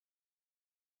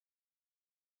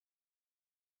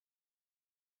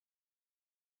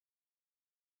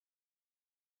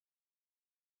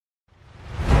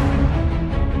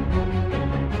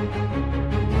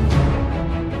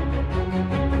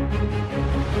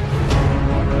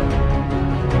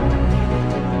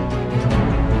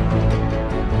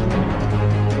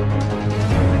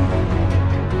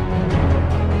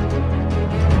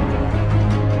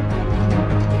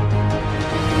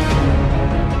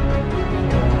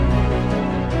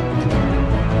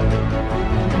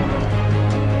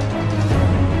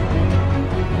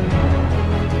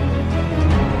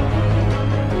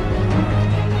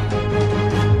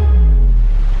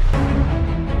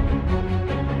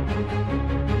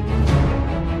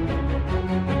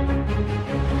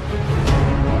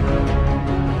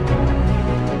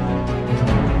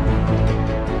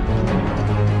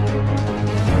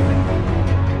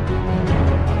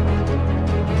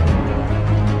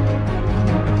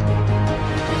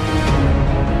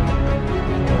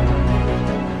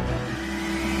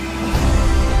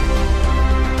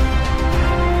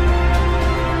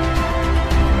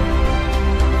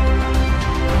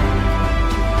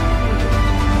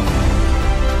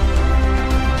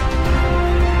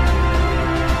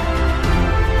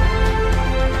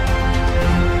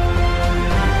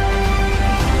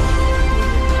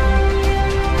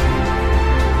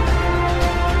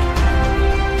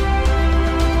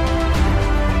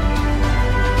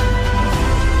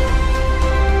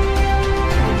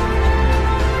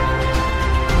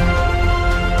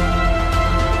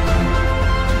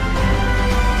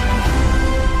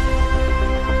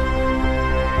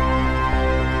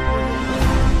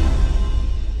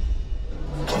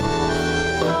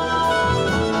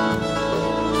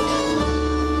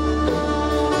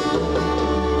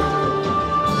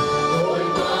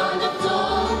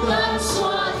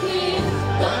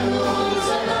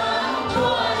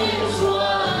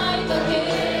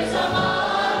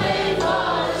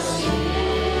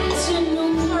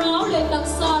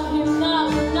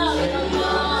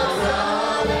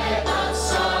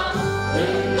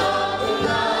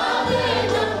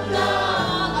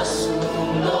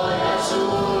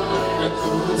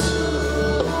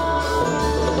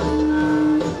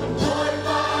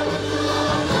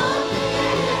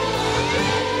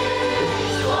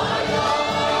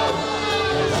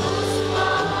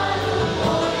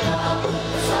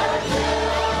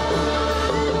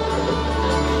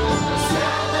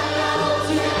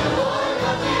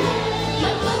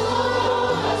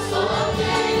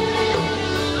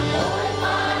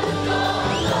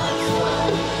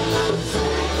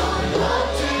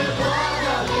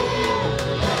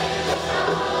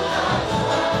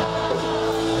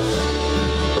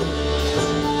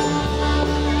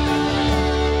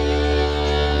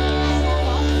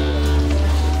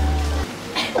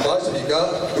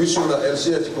Wisuna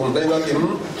LCF Crystal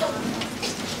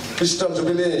Crystal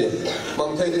Jubilee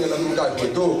mang thay đi làm cái hội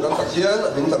tu các Pathian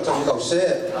mình tập trung cầu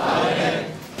xe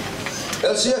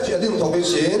LCF hiện định thổi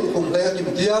xin cùng đây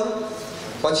kim tiang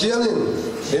Pathian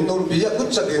mình nôn bia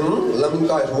cút chặt in làm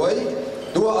cái hội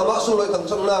dua amak sulai thằng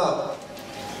chân na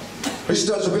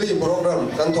Crystal Jubilee program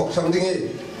kan thọc sang dingi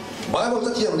Bible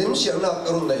tất nhiên nim siang na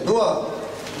karun này dua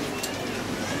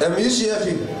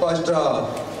LCF Pastor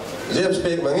James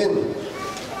Peck mangin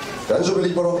kan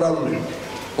Jubilee program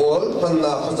Paul pan na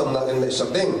khazam na en lai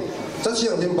sakding tất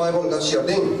nhiên nim Bible kan siang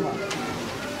ding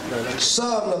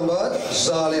Psalm number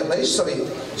zale lai sari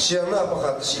siang na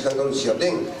pakhat si kan karun siang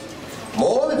ding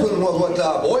mỗi phun mua hoa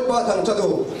ta mỗi ba thằng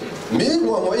chadu mi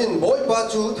mua moin mỗi ba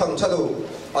chú thằng chadu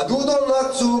adu don nak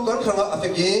chú kan thanga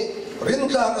afeki rin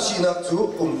ta kasina chú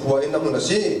khua in namun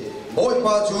asi mỗi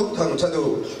ba chú thằng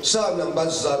chadu Psalm number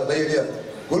zale lai ria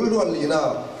gulwan lina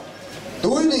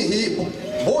tui ni hi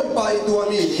mỗi ba tu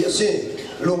mi hi asi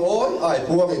lungoi ai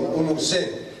buangin umuk se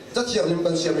tất nhiên lim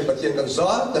kan siam mi Pathian kan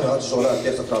za ta ha sola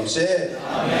ke sakam se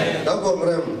amen dam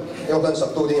program eu kan sak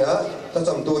tu ding a ta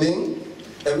cham tu ding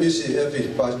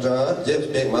LCF Pastor James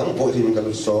Peck mang bộ hình cả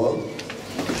lục số.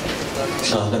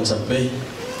 Sa kan sampai.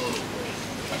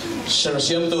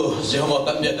 Siam tu Jehovah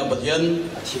kan biak kan Pathian.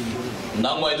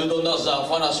 Nang mai tu na za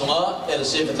fana sunga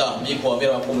LCF ta mi kwa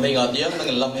mera pum lenga dia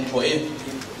nang lam in thoi.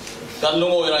 Kan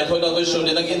lungoi rai thoi da toi sun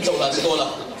nang in chau la stola.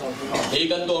 Hi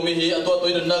kan to mi hi atwa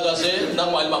toi nun na ga se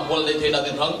nang mai ma hol dei thena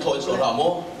tin thang thoi so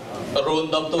ramo.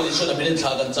 Run dam to ni sun min tha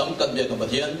kan cham kan biak kan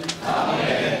Pathian.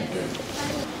 Amen.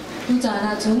 Tu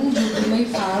jana chung ju mai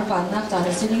far pan nak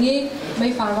jana singi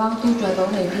mai far wang tu twa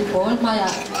dong nei tu bol maya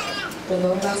twa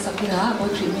dong nak sakina bo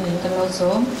tri mi kan lo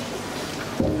som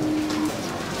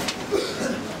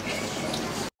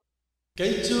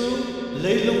cái chú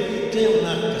lấy lúc treo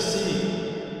nạc cả si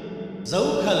dấu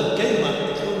khẩn cái mặt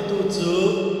không tu chú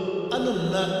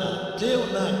anh nạc treo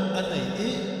nạc anh này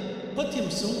ý bất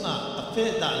thiểm súng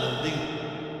phê đã lòng đinh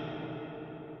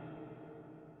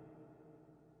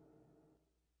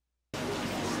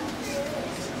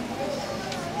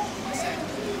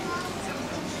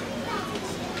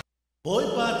bối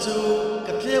ba chú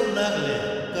cắt leo nạc lệ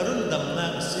karun đầm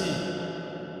nạc si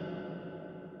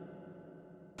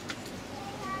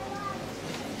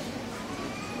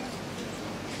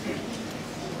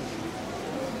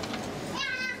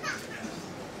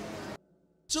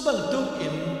chú bằng tu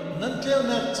in nan leo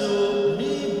nạc chú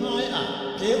mi mai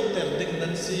leo ter đinh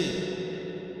nan si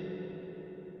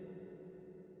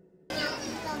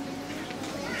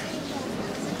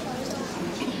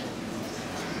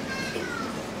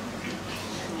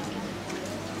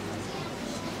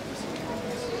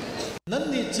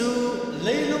nan ni chú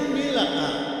lấy lung mi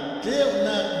lạc leo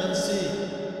nạc nan si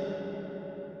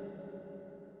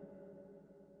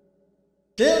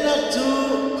leo nạc chú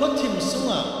có thìm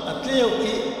sung leo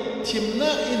i thìm na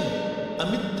in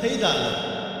amit thấy đã là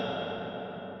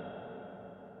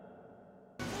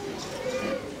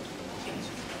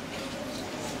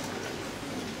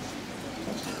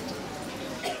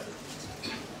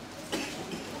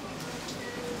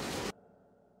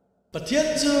Pathian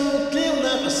chú leo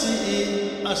na si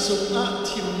asuk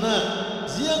thìm na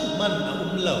riêng man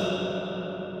lâu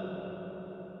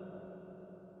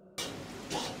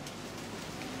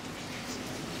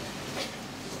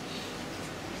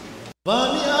và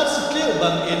ni sự leo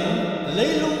bằng in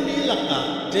lấy lung ni lạc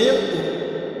leo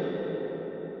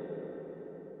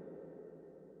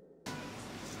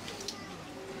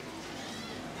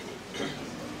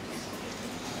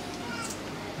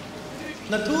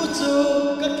na thu chú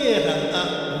các kẻ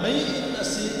hàng mấy in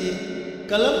asi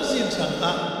kalam zin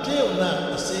thang leo na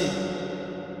asi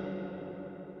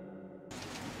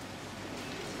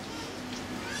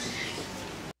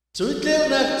chuối leo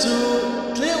na chú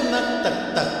leo na tắc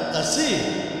tắc asi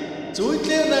chuối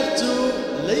leo na chú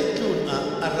lấy tun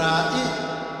ara i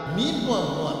mi mua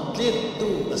mua leo tu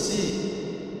asi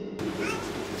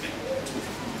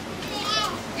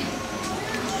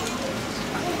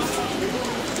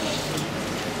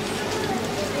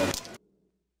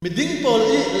mình đinh bol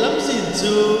i lam sin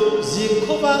chú zing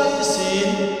kho ba i sin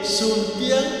sun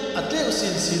piang leo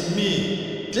sin sin mi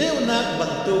leo na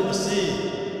bang tu asi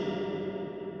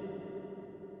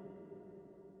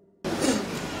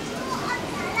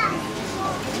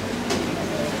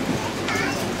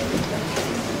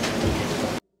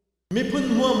mi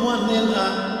pun mua mua nen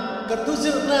các tu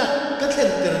zil na các thèn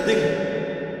ter ding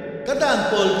các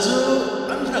đàn bol chú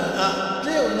ăn thằng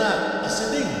leo na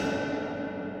asiding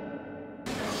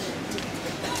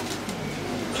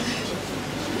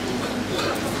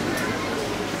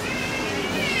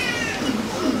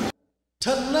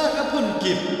thân na các phun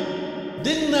kịp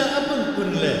đinh na apun pun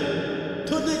le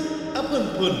thudik apun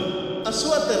pun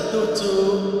aswater tu chu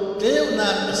teu na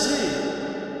asi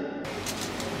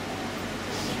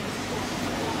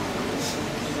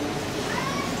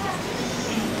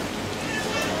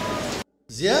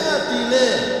zia ti le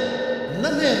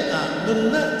nanen a nun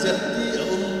na jati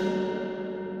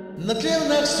na teu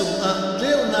na sum a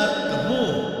teu na kamu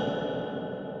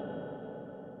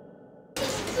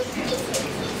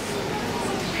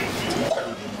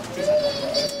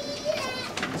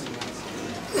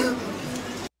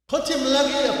Hotim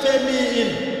lagi a femi in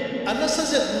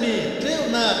anasaset mi teu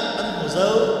na an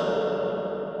muzau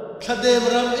khadem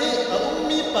ram e a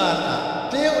ummi pa a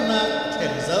teu na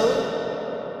theng zau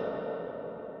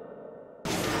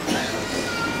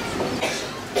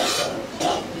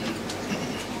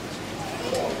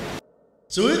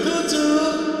chui thu chu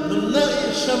nun na i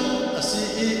sham asi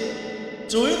i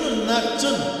chui nun na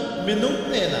chun minung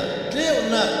ne na teu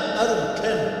na arum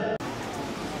khen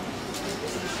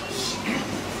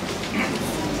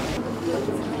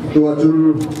tua chun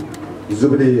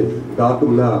Jubilee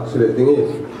datum na sele tingi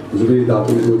Jubilee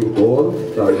datum tu ding pon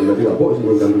ta na ding apo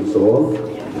sin dan so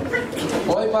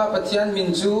oi pa Pathian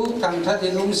min chu thang tha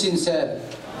thinum sin se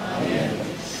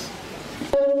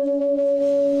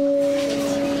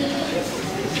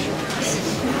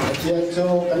Pathian chu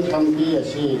kan tham bi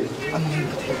asi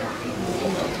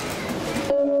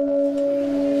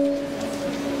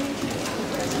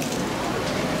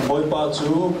oi pa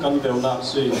chu kan bel nak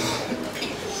si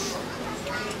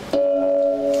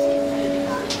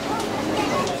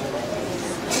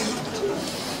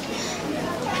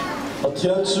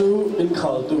Pathian chu in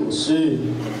khal tu si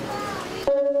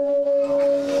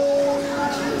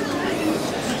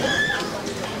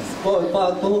oi pa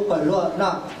tu kan lo na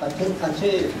Pathian kan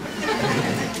si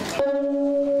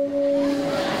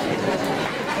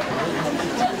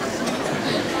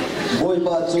oi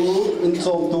pa chu in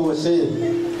chom tu asi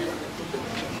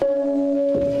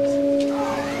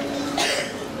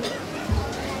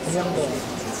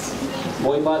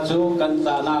oi pa chu kan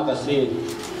ta na ka si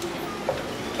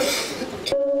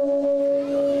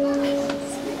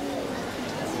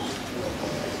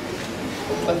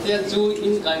Pathian chu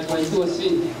in kai khoi tu si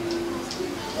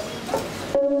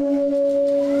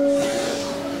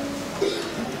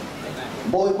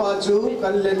oi pa chu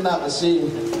kan len na asi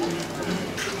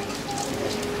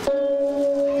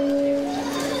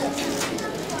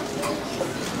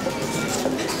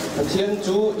Pathian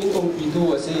chu in pi tu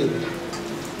asi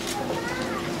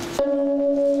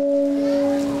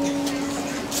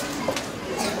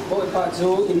oi pa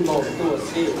chu in bo tu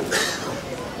asi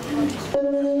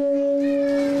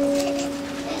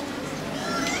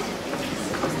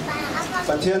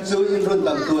Pathian chu in run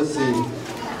tam tu asi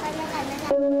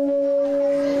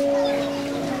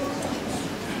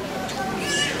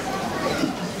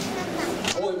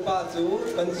oi pa chu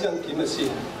kan siang kim asi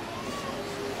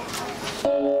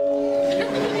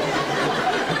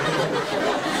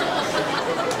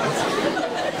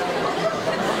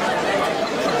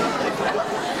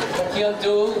Pathian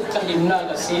chu kan him na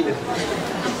ka si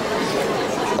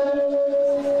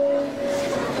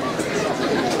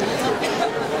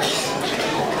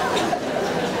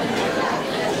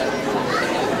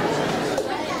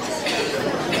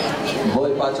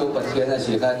oi pa chu Pathian na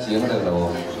si ka chiang được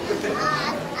rồi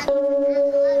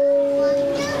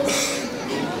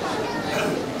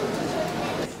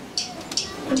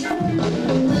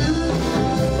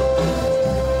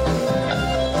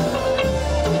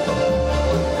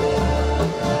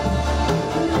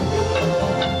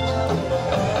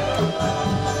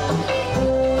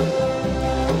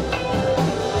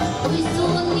Hãy subscribe cho kênh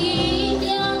Ghiền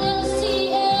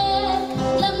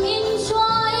Mì Gõ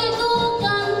để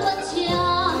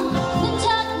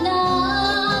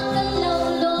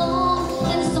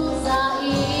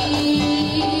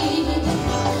không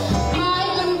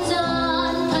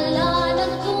bỏ lỡ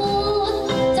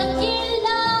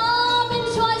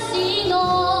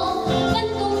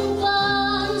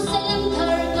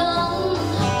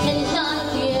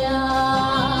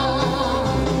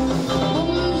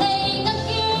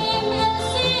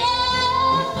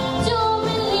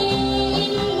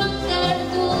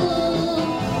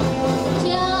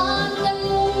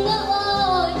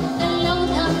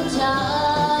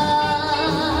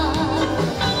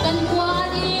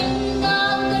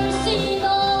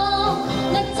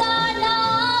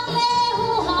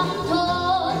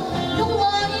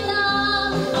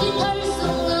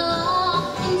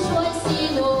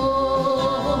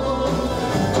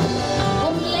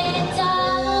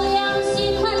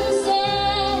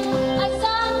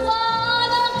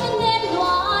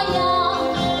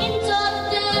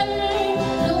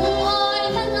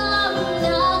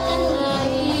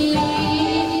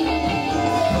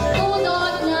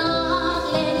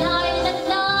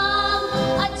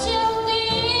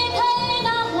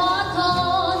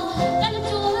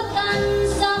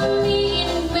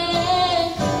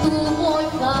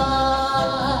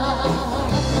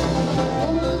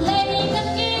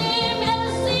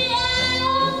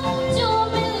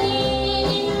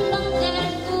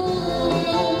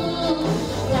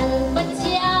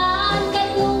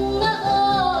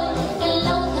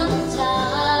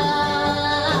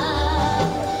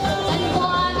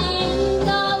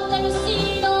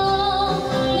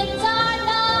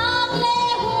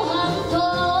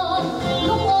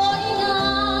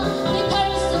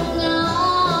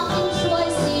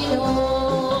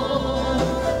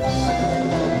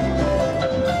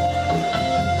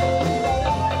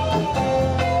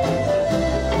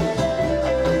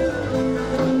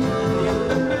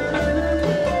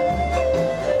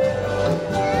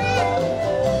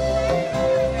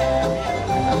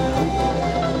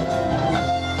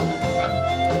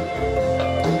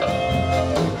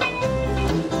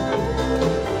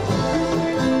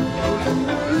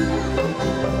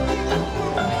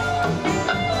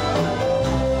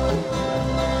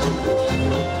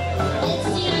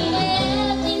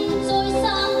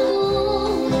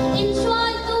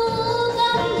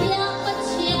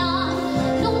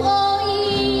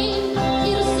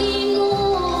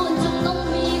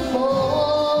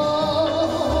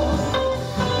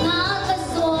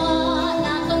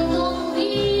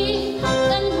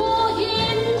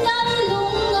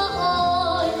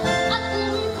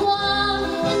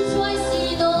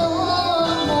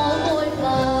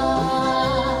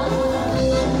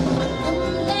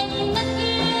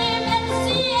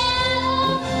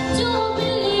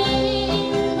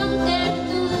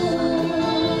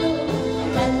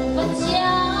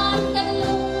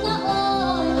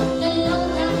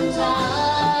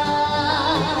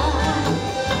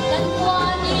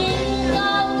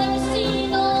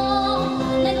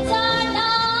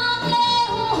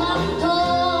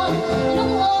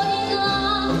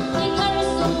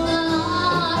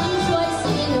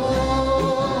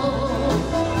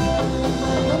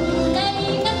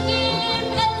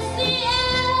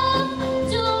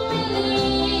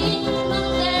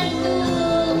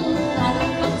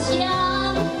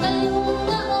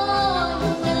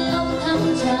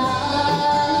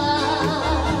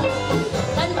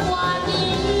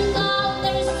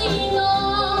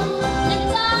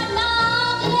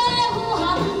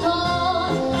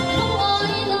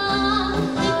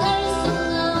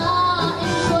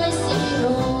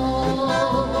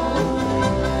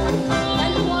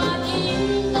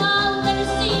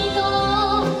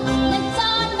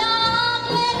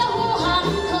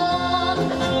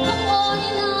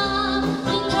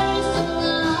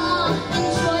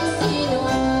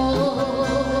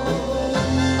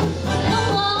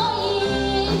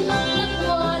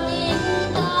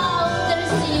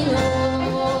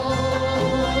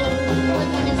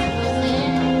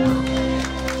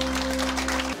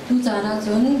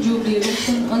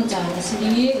chana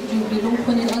sini Jubilee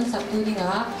lungpun in on sabtu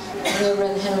dinga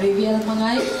Reverend Henry Vial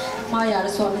mangai maya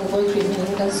so ang boy criminal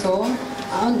kan so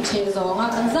on che zonga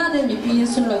kan zane mi pin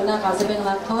sun loi na ka sebeng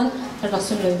la thon ra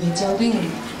sun loi mi chau ding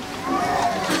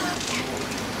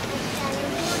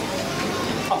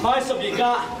amai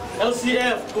sabika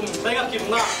LCF kum tenga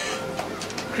kimna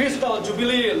Crystal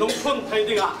Jubilee lungpun thai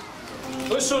dinga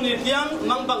Usuni tiang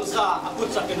mang bangsa aku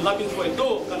sakin lamin foi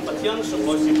tu kan Pathian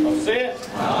sungoi sim pause.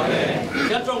 Amen.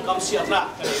 Jatong kam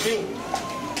siatra kaning.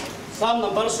 Sam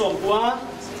number sompua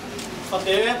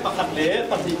pate pakatle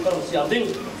pati kar siating.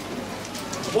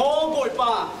 Bo boy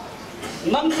pa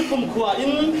nam kum khua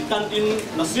in kan in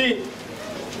nasi.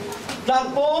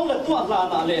 Dan pom la tu ala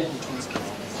na le.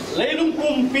 Leilung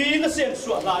kum pi na sem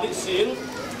su ala ni sin.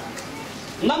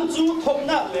 Nam chu thok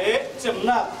na le chem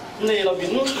na nei lo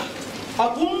bin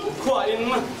Akum kuain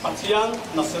Pathian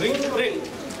nasring ring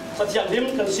Pathian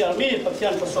him kan siami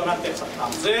Pathian persona tek satam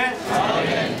ze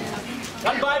amen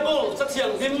kan Bible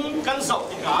Pathian him kan sau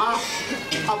tika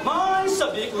amai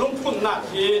sabik lungpun na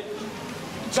ki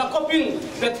Jacobin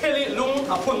Betheli lung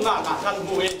apun na ka kan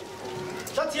buwe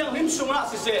Pathian him sunga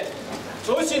si se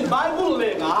so sin Bible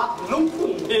le nga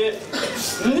lungpun he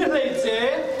ni le je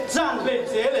jan le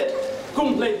je le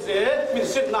kum le je min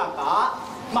sit na ka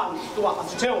man tua ka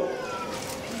cheu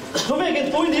Tụi mình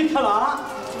tôi đi khá là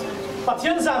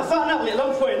Pathian giảng phá nạc lệ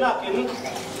lâm phổi nạc in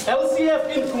LCF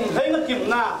in cùng thấy nạc kìm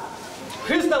nà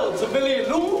Crystal Jubilee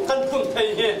lúng căn phun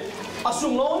thầy hề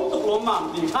Sùng lông tục lỗ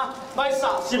mạm đi ha Bài xạ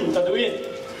xìm tà đuôi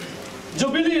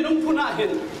Jubilee lúng phun nạc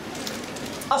hình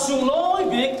Sùng lông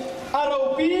bịt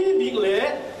râu bí bịt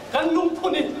lệ Căn lúng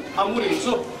phun in mù rình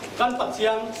xu Căn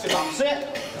Pathian sẽ làm xe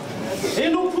Thế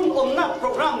lúng phun ổn nạc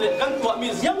program lệ Căn tụa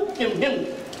mì giám kìm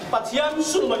hình Pathian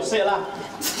xuân lội xe là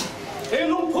Thế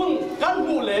lung phun kan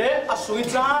bu le asui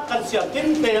cha kan sia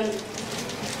tin ten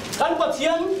kan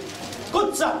Pathian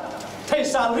kut chak thai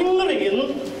sa ring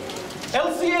ringin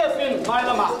LCF in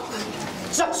mailama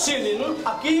chak sinin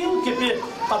akim kipi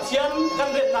Pathian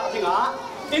kan re na tinga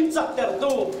in chak ter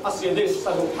tu asiading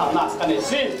saru thana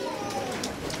kanesi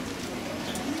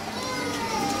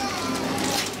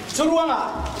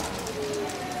churuanga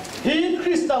hi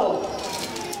Crystal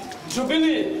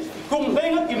Jubilee kum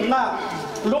venga kimna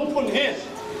lungpun he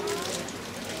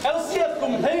LCF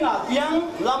kum henga tiang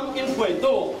lam in phoi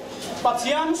tu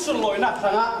Pathian sun loi na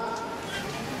thanga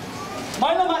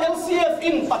mai lama LCF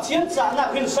in Pathian cha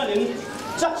na hin sanin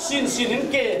chak sin sinin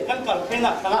ke kan kal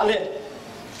phena thanga le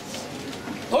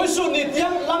toi su ni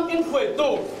tiang lam in phoi tu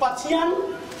Pathian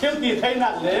khel ti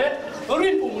thaina le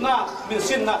rin umna min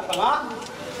sin na thanga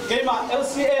ke ma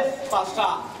LCF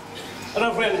pastor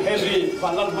Reverend Henry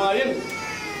Van Marin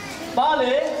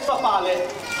Pale, papale,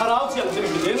 harau siang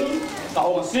sering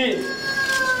kau masih.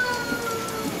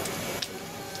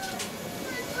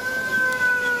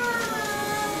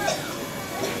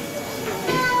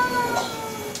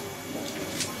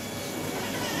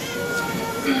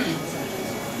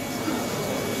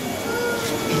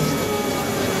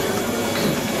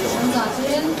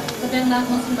 Sampai sedang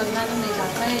lakukan sebagian dari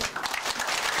kafe.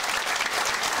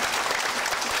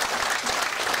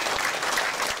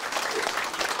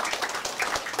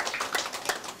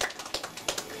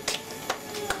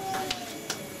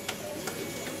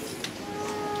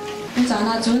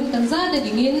 Chana chun kan za de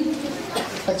dingin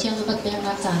Pathian ko patya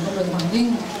na chan ko lo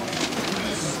mangding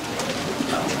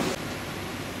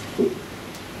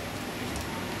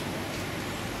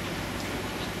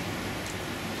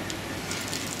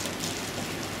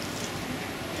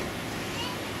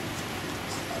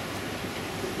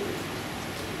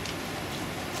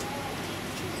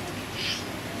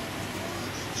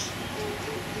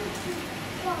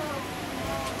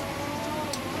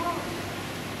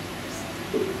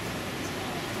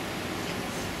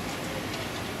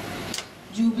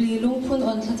Jubilee lungpun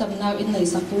on thatamnaw in nei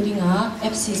saktu dinga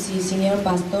FCC Senior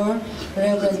Pastor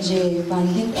Reverend J Van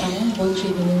Din ang boy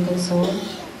training kan so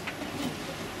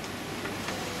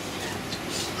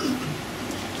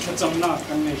thatamna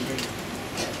kan nei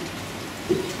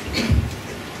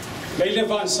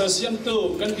Leilevan sasiam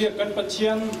tu kan dia kan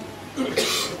Pathian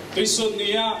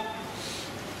Tuisunia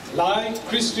Lai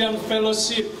Christian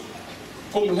Fellowship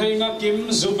kum henga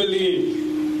kim Jubilee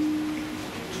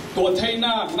tua thay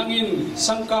na nangin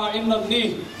sangka in nam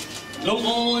ni lung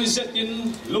oi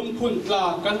zetin lungpun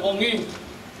tla kan ongi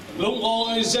lung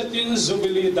oi zetin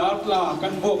Jubilee dar tla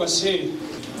kan bokasi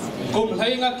kum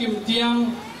hai nga kim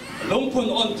tiang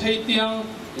lungpun on thay tiang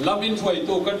lamin phoi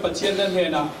tu kan Pathian dan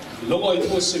hena lung oi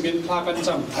thu simin tha kan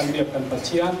cham kan liep kan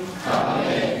Pathian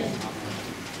amen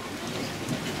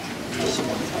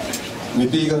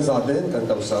Nipi kan sa ten kan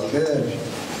tau sang ke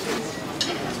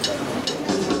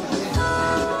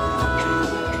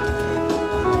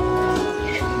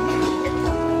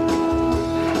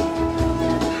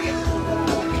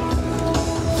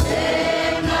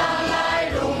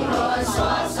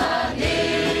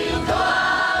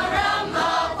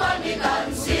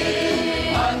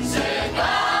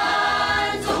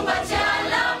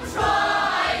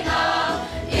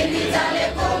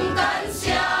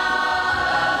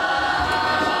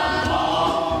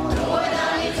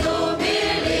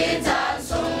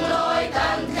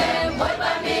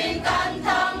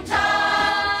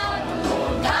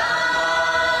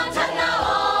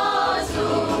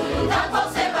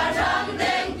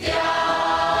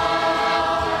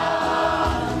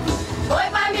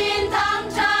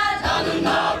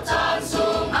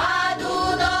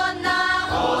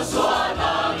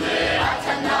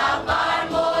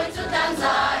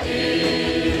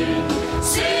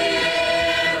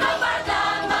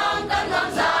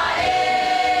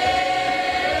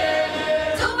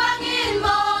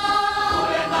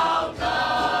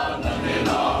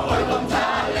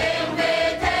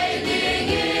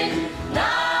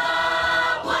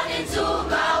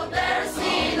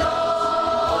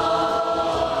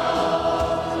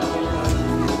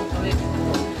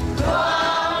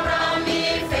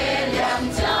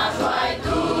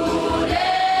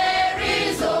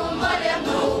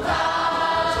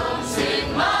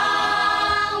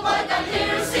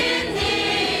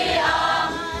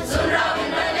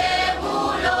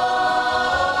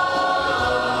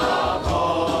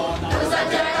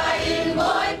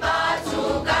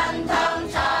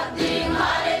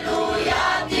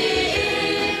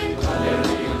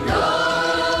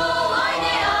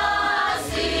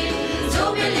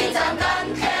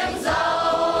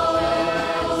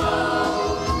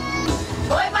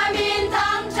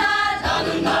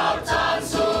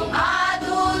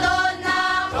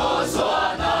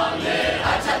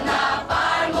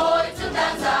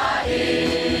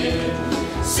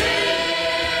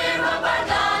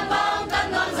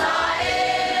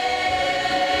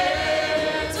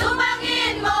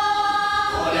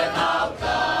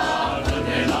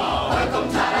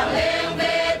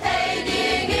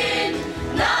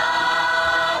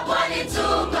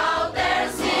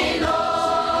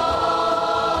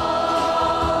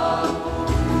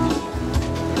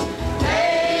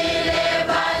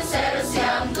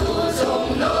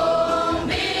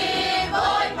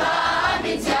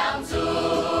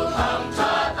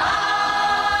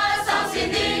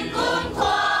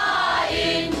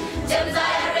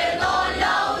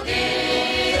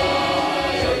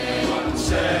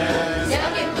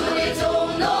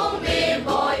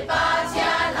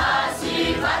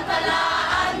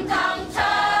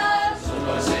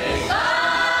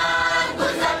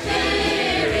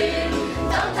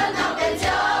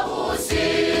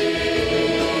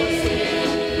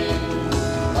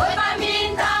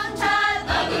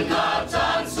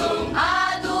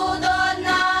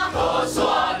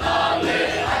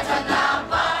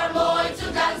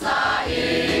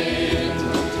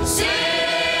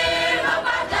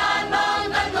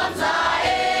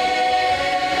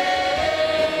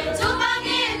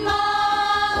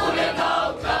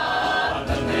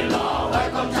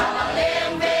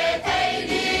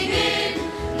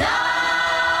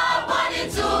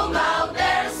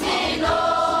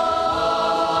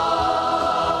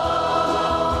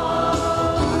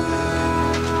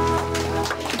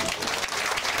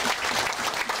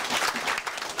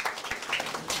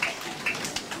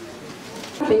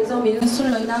mình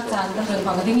xuân lời nát chán cái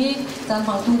phần cái tiếng chán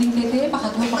phần tu đinh tê bạc hạt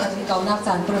thôi bạc hạt cầu nát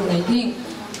chán phần này tiếng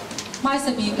mai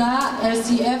sẽ bị cả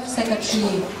LCF Secretary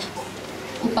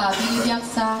Upavi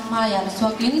Vyaksa Maya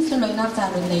Swakin xuân lời nát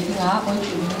chán phần này tiếng á ôi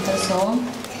chủ mình tới số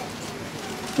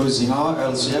tôi xin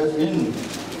LCF in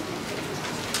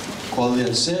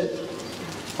qualian se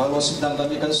fellowship đang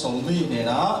kami kan somni ne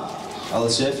na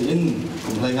LCF in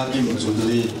kumlai ngakim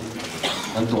Jubilee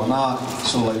dan tuana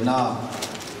sulaina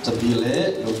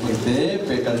Jubilee lupunte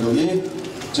pekandui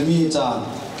jemi chan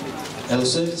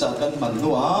LCF chan kan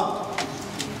manua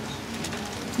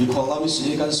bikola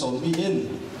misi kan somni in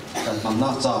kan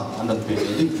manna chan anan pe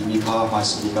dik mi kha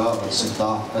masika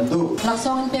sita kandu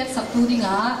laksong pek saktu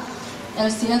dinga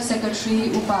LCF Secretary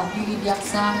Upavi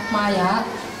Vyaksa Maya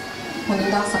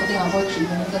Kunindak sakti ngabot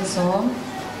tribunal kan som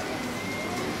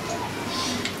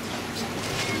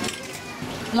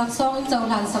laksong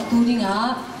jauhan sabtu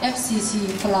dinga FCC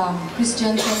Lai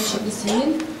Christian Fellowship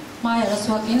isin Maya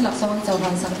raswakin laksong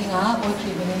jauhan sakti ngabot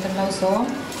tribunal kan lau som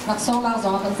laksong lang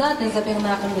zong kan zat dei zapeng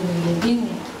na kan bin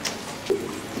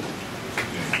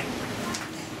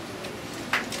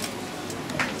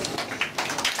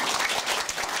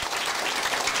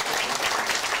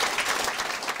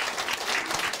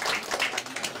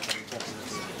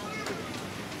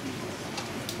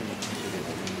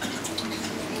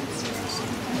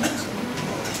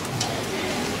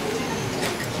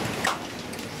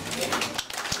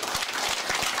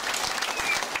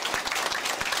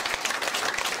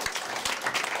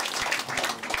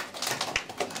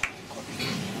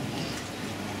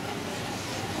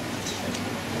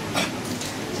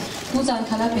Tujan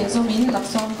khala pezomin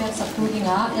laksong pek saktu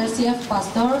dinga LCF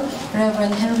Pastor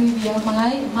Reverend Henry Viang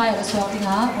mangai mai raswak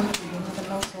dinga oi tribunal kan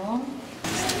lau som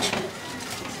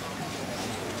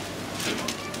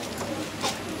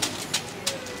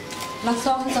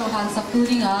laksong jauhan saktu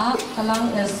dinga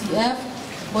kalang LCF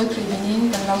oi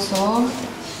tribunal kan lau som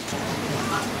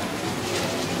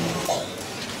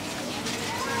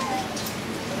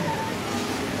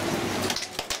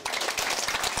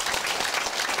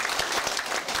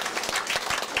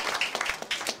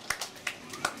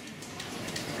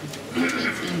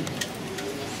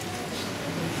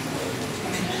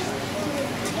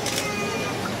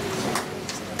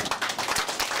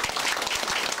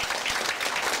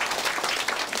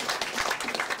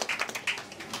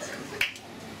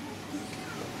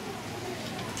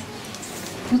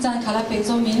Tujan khala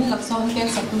pezomin laksong pek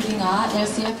saktu dinga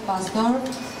LCF Pastor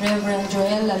Reverend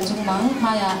Joel Laljungmang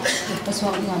Maya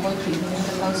raswak dinga boy tribunal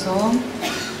kan lau som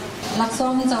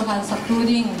laksong jauhan saktu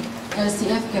ding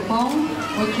LCF Kepong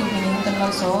boy tribunal kan lau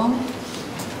som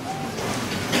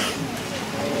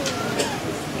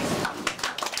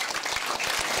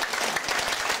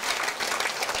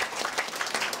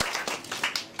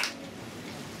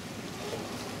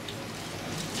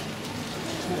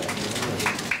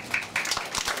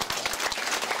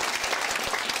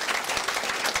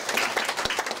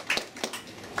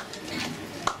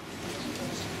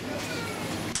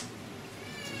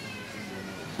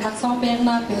หลักสองเป็น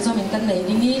นักเป็นสมิงกันไหน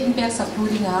ดิ้งนี้เป็นสักดู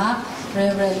ดิ้งอ่ะเร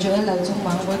เวนเจอร์หลังจง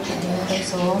มังบดถึงกัน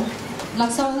สองหลั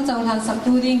กสองเจ้าทันสัก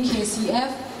ดูดิ้ง KCF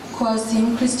LCF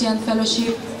Crystal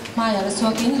Fellowship มาอย่างสว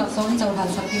กินหลักสองเจ้าทัน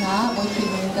สักดิ้งอ่ะบดถึง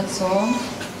กันสอง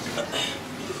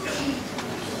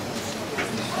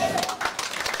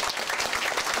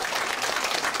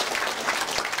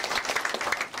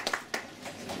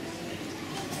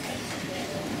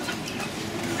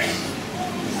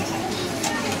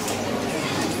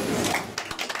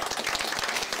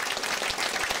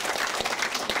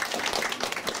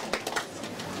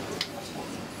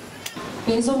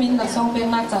เป็นสมินหลักสองเป็น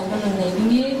นักจ่ายกันหนึ่ง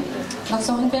นี้หลักส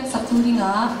องเป็นสักดูดิ้งอ่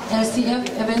ะ LCF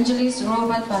Evangelist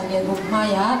Robert ปานเดียบุกมา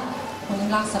ยาคนนี้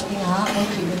หลักสักดิ้งอ่ะบด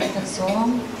ถึงกันสอง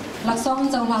หลักสอง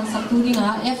เจ้าทันสักดูดิ้งอ่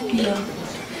ะ FPM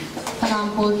พลาม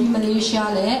โพที่มาเลเซีย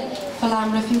และพลาม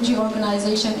Refugee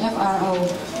Organization FRO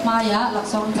มายาหลัก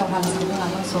สองเจ้าทันสักดิ้งอ่ะ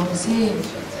หลักสองสิ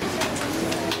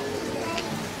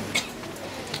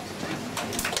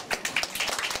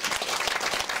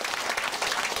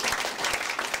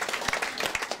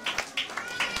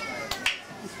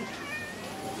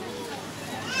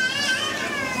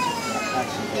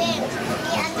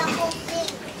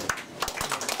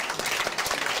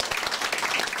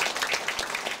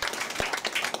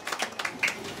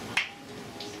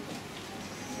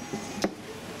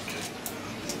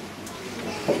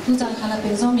ทุกจานคณะเ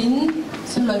ป็นส้มมิน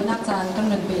ซึ่งเลยนักจานกำ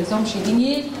เนิดเป็นส้มชี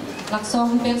นี้หลักส้ม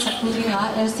เป็นสักดูดิ้งอ่ะ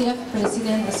LCF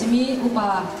President สิมีอุป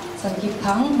สังกิจ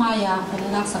ทั้งมายาคน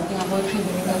นักสักดิ้งอ่ะบริครีเ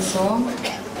ป็นกันส้ม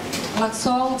หลัก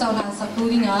ส้มเจ้าหน้าสักดู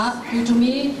ดิ้งอ่ะยูทู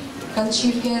มีกัน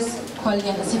Chief Guest ควอ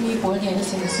ลินสิมีบริเวณ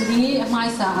สิ่งนี้ไม่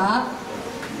สา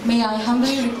May I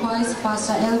humbly request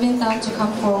Pastor Elvin Tan to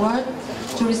come forward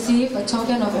to receive a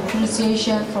token of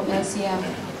appreciation from LCF.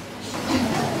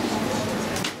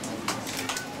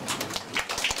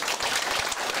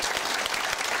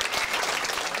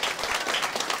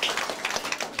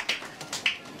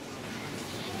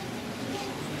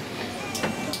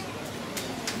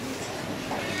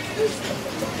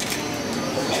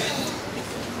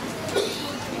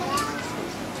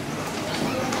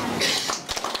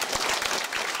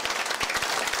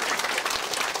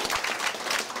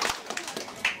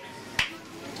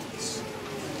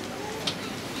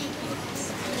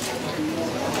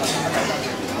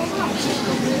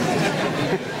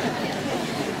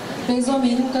 เป็นส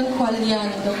มินกันควอลิน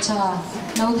ดอกชา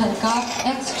เราทันกับ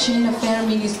Exchange Affair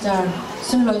Minister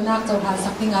ซึ่งลอยนักเจ้าทาน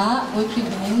สักดิ้งอ่ะไว้คลิป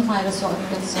นี้หมายละสอง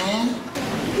เป็นสอง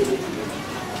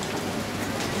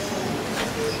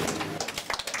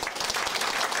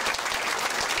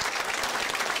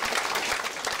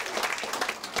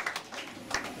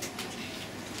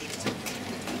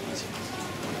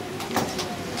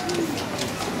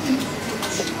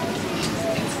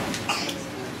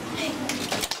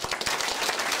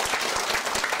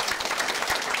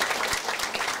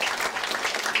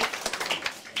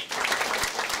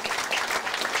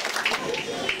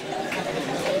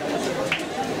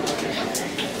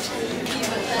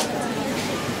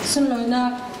ซึ่งลอยนั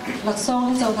กหลักซอง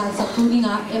เจ้าทานสักดูดิ้ง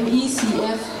อ่ะ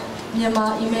MECF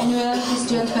Myanmar Emmanuel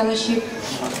Christian Fellowship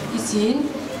อีสิน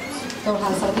เจ้าทา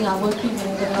นสักดิ้งอ่ะไว้คลิป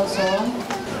นี้กันเราสอง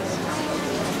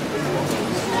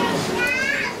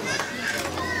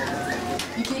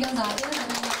มีพี่กันจ้า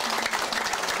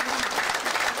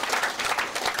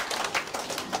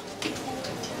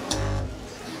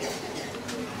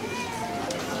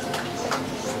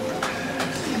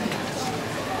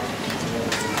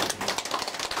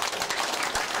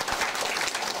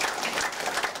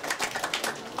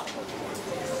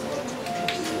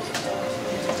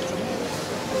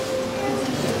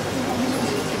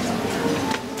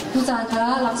ผู้จ่ายคณะ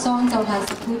หลักซองเจ้าทาน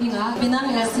สักดูดิ้งอ่ะเป็นนั่ง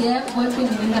LCF ไว้คลิป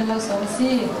นี้กันเราสองสิ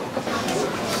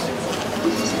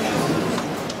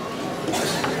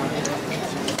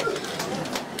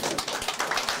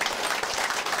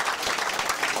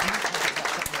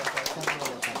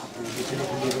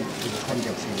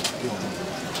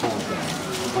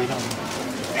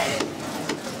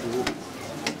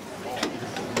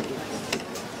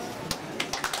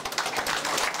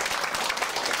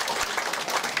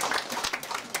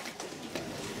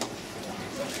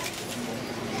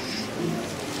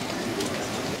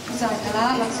จากคณะ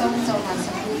หลักสูตรเจ้าหน้า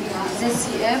สังคม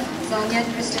LCF LCF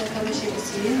Crystal Jubilee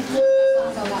สิน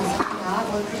เจ้าหน้าสังคม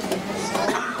บนพื้นที่ของสวน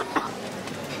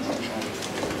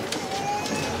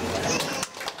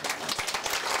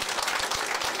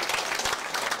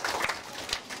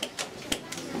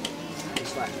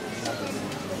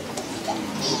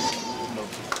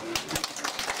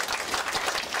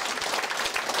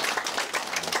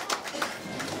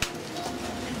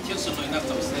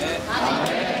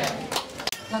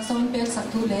หลักสูตร เปียกสัก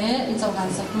ทุเล่อินเจ้าการ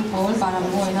สักทุโพลบารั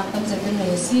งวยนักตั้งใจเป็นเล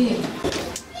ซี่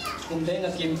กุมเด้งกั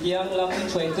บกิมเตียงล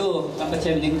ำช่วยตู้กับประเท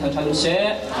ศนิ่งทางทะลุเส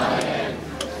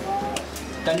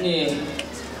กันนี่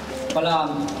พลาม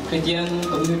คริสเตียน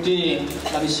คอมมูนิตี้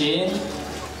ลำสิน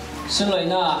สุดเลย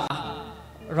นะ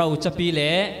เราจะปีเ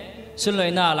ล่สุดเล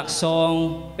ยนะหลักซอง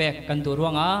แปกกันตัวร่ว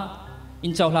งอ่ะอิ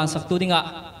นเจ้าหลานสักตัวดิ้งอ่ะ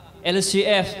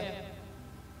LCF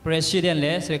President แล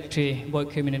ะ Secretary Boy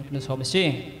Community นุสอบสิ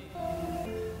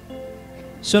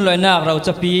สุดเลยนะเราจ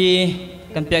ะปี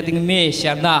กันแปกดิ้งมีเสี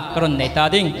ยนะกรณในตา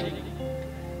ดิ้ง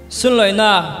สุดเลยน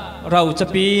ะเราจะ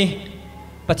ปี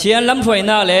ปะเทียนลำถวย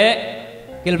นะและ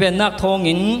กิลเวนนักทอง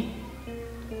อิน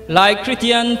Lai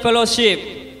Christian Fellowship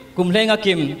กุมเลง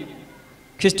กิม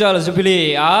Crystal Jubilee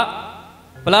อ่ะ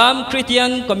พลาม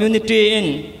Christian Community in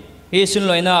ฮิสุน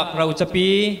ลอยนักเราจะปี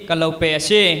กันเราเปเช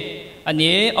อัน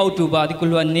นี้เอาตูบาดิกุ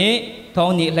ลวันนี้ทอง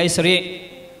นี้ไลสริ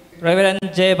Reverend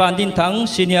J. Bandin Thang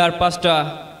Senior Pastor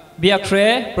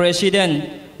Biakre President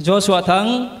Joshua Thang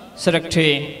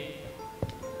Secretary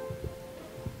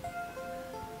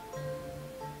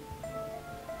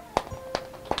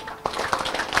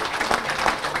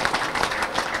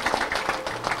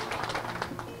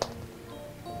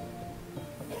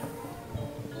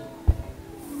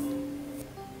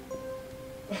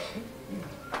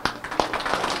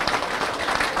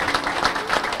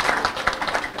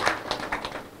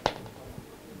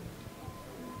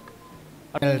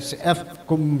LCF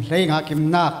กุมเลงกิม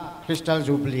นัก Crystal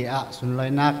Jubilee อ่ะสุนลอย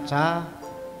นักจ้า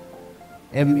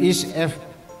MECF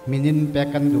มินินเป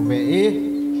กันดูเวอี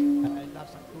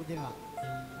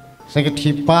สักที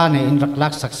ป้าเนี่ยอินรักลั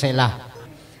กสักเซล่า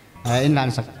อินลัน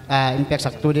สักอินเป็ก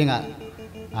สักตัวดิ้งอ่ะ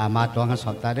มาตัวกันส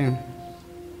อบตาดิ้ง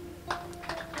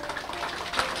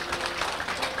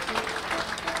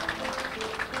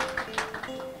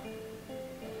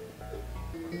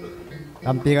ท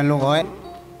ำปีกันลงอ้อย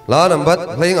ลานำบัด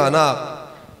เพลงอานัก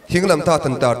ทิ้งลำท่าทั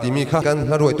นตาตีมีข้ากัน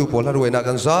ละรวยตุปละรวยนัก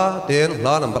กันซาเต็นล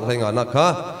านำบัดเพลงอานักข้า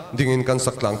ดิ่งอินกัน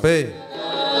สักหลังเป้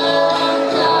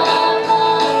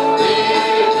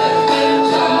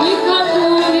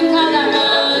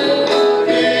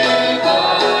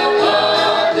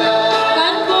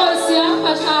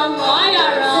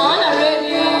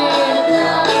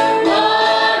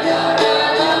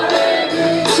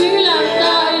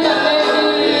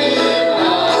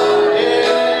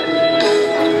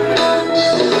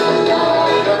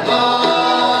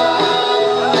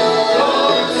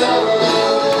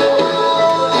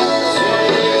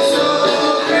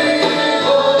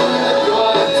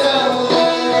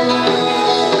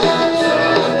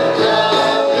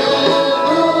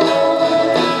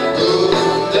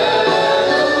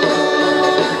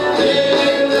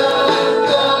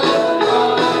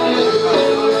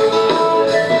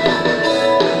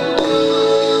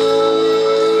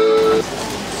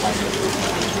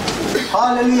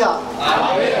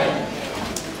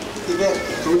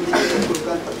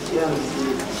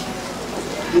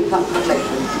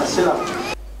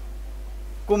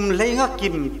กุมเลงกิ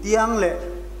มเตียงเละ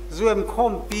รวมคอ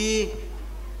มปี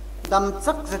ดำ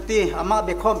จักสติอามาเบ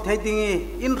คอมไทยดิ้ง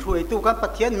อินรวยตู้กันปะ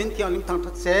เทียนมินเทียงลิมทาง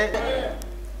ทัศเส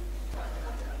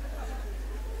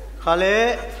ขาเล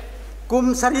กุม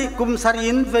สรี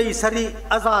อินเวสรี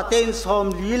อาซาเตนสอม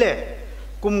ลีเละ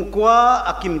กุมกัวอ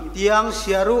ากิมเตียงเ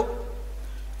ชียรุ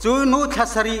จูนูทั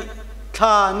ศรีท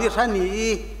านิรันี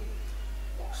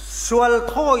สวล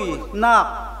ทอยนัก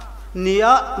เนีย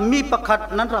มีประคัด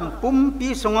นั้นรำปุ่มปี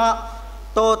สงะ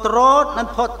โตตรอดนั้น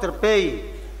พอดกระเปย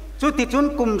จุดที่จุน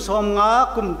กุมสมงา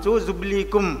กุมจูจุบลี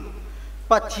กุม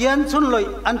ปัทยันชุนลอย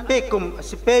อันเปกุม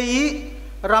สิเปย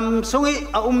รำสงะ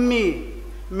อาอุมมี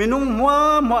มินุง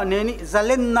มัวเนนิซาเ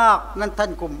ลนนักนั้นทั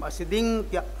นกุมสิดิงเ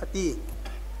ปียอตี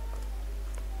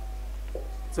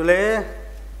จุเล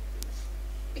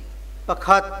ประ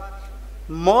คัด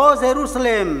โมเยรูซาเ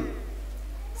ล็ม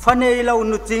ฟันเอลาอุ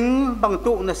นจิงบัง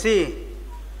ตุนสี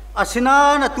อาชินา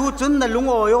ณตูจุนนลุง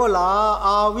โอโยลาอ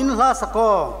าวินลาสก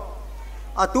อ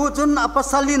อาตูจุนอปั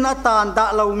สลินตานดา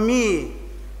ลาอุมี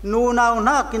นูนาว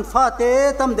นักินฟาเต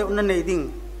ตัมเดวนันเนดิง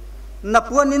นับ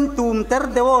วันนินตูมเตอ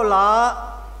ร์เดวลา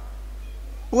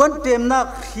ปวนเตมนัก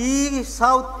ฮีซ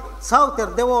าวเตอ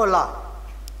ร์เดวลา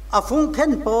อาฟุงเข็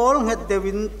นโพลเฮดเด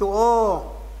วินตัว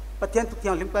ปะเทียนทุกอย่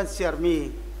างลิมกันเสียร์มี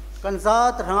กันซา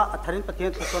ตระหัตถรินปะเทียน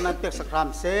ทุกคนนั้นเปียกสักราม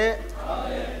เส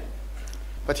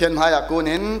ปะเทียนหายากู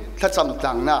นินทัดสำ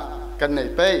ตังนักกันใน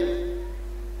เป้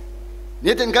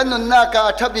นี่ถึงกันนุนนากา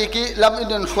ทับีกิลำอิ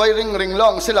นนช่วยริงล่อ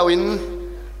งสิลาวิน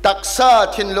ตักซา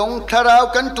ทินลงคาราว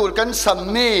กันตูดกันสัม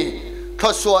มีท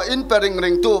ศวอินเปริ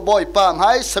งตู้บ่อยปามห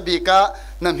ายสบีกะ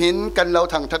นำหินกันเรา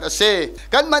ทางทัดเส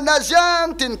กันมันนาจาง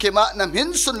ตินเขมะนำหิน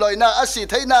สุนลอยนาอสี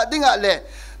ไทยนาดิ่งอะเล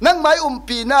นั่งไม้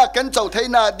ปีหน้ากันเจ้าไทย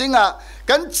นาดิ้งะ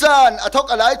กันจานอทก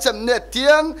อะไรจำเนตเตี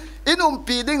ยงอิน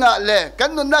ปีดิ้งะเล่กัน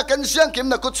นุนนักกันเสียงกิม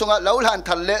นักกุศลเหลาหลาน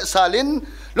ทะเลซาลิน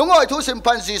ลุงอ้อยทุสิม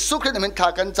พันธ์สุขรินมันขา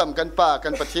กันจำกันป่ากั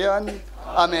นปะเทียน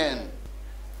อาเมน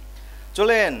จุ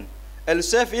เลน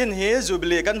LCF in hi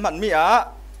Jubilee kan man mi a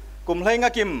kum hlai nga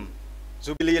kim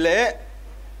Jubilee le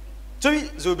chui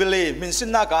Jubilee min sin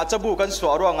na ka chabu kan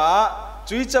swa ronga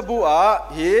chui chabu a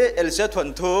hi LCF thon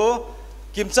thu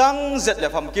kim chang zet le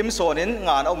pham kim sonin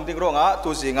ngan om ding ronga tu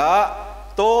zinga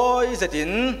toy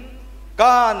zetin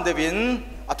kan devin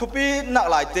athupi nak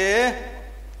lai te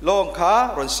long kha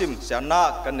ron sim sian na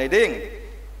kan nei ding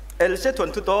LCF thon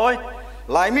thu toy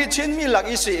lai mi chin mi lak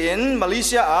isi in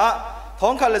Malaysia aท้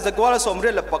องขัดเลยจะกว่าละสมเรี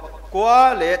ยนละปักกว่า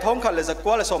เลยท้องขัดเลยจะก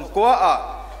ว่าละสมกว่าอ่ะ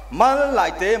มันหลา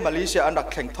ยเตมาเลเซียอันดับ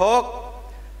แข่งทอก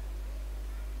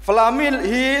ฟลามิล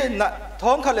ฮีนะท้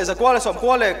องขัดเลยจะกว่าละสมก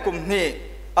ว่าเลยกลุ่มนี้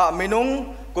อ่ะมินุง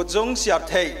กุจงเสีย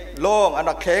เทยลงอัน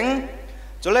ดับแข่ง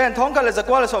จุเลนท้องขัดเลยจะ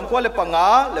กว่าละสมกว่าเลยปังงา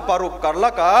เลยปารุปการล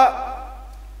ะกะ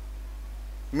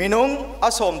มินุงอา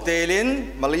สมเตลิน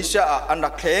มาเลเซียอันดั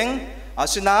บแข่งอา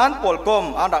สินานปอลกอม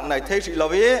อันดับในเทศิลา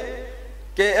วี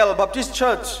KL Baptist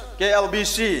Church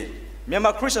KLBC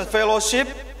Myanmar Christian Fellowship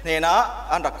เนี่ยนะ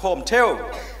อันดับโคมเทล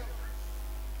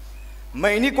ไ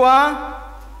ม่นี่กว่า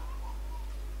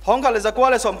ท้องกันเลยจะกว่า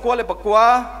เลยสมกว่าเลยปักกว่า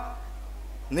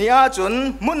เนี่ยจุน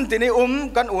มุนตินิ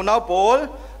กันอูนาวโปล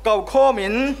เก่าโคมิ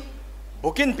นบุ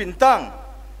กินปินตั้ง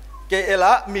KL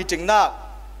มีจิงนัก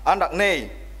อันดับใน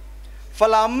ฟ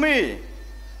ลามี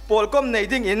โปลก้มใน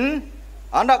ดิ้งอิน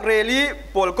อันดับเรลี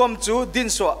โปลก้มจูดิน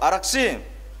สวอารักซี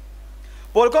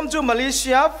ปอลคอมจูมาเลเ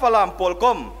ซียฝรั่งปอลค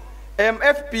อม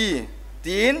MFP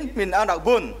ตีนมินอันดัก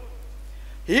บุญ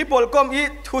ฮีปอลคอมอี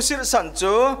ทุสิรสัน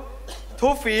จูทุ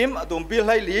ฟิมตุมพิลไ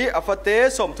ลลีอัฟเต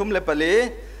สมทุมเลปลี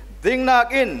ดิ้งนัก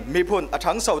อินมีพุนอั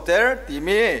ถังเสาเตอร์ตี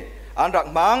มีอันดัก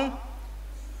มัง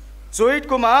จุด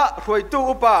กุมารวยตู้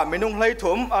อุปามินุงไล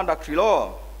ถุมอันดักทริโล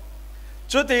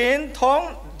จุดตีนท้อง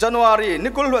จันวารีนิ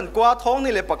กุลหวนกว่าท้อง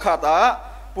นี่เลปขัดอา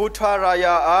ปุถาราย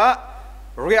าอา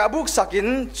เรียบุกสักิน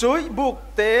จุยบุก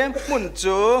เตมุน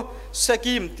จูส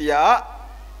กิมเตีย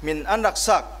มินอันรัก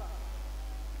สัก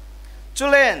จุ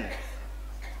เลน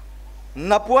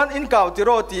นับวันอินเก่าติโร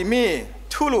ตีมี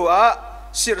ทุลัว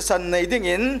สิรสันในดิ่ง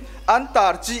อินอันตา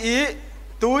ร์จี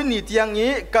ตุนิตยัง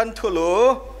นี้กันทุลัว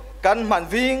กันมัน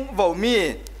วิ่งวาวมี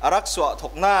รักษาถ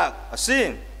กนักสิ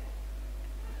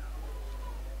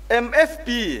MFP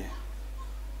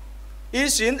อี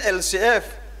สิน LCF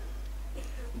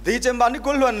ดีเจมันนี่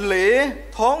กุลวนเล่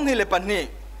ท้องนี่เลยปันนี่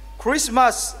คริสต์มา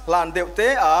สลานเดวเต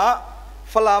อา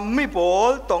ฟลามิโป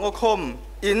ลตองคม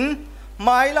อินไ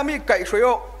ม้ละมีไก่เชีย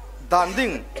วดันดิ้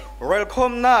งเรลค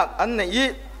มนักอันนี้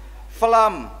ฟลา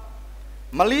ม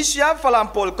มาเลเซียฟลาม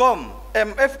โปลคม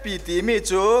MFP ตีมี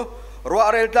จูรัว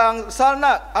เรลตังซา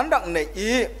นักอันดัก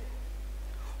นี้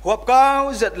หัวก้าว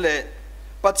เจ็ดเล่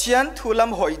ปัจจัยทุล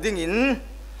ำหอยดิ้งอิน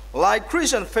Lai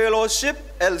Christian Fellowship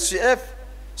LCF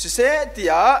สิเสติ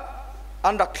อา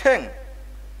อันดักแข่ง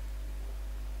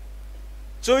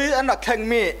จุยอันดักแข่ง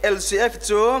มี LCF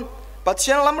จูปัจ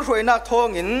จัยลำรวยนักทอง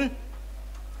อิน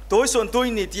ตัวส่วนตัว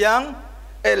นิตยัง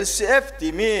LCF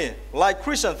ที่มี Lai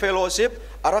Christian Fellowship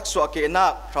อารักษาเกณ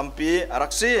ฑ์ทรัมปีอารั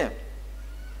กษี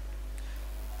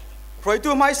รวยตั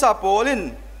วไม่สาโปลิน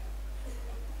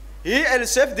ฮี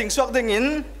LCF ดิ่งสวกดิ่งอิน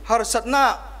ฮาร์สัตนา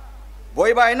บอ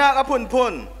ยใบนักอภุนพุ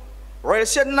นเร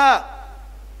เชนนัก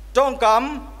จงก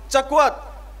ำจักวัด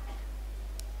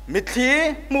มิที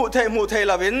มุเท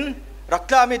ลาวินรั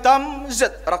กลามิตัมเจ็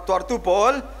ดรักตัวตุโป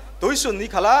ลตุยสุนนิ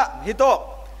ขลาฮิโต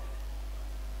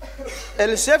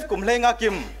LCF กุมเลงากิ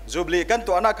มจูบลีกัน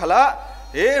ตัวนักขลา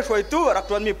เฮ้ช่วยตู้รัก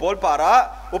ตัวมีโปลปาระ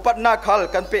อุปัตนาขล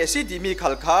กันเปสิดีมีข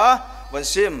ลขาวัน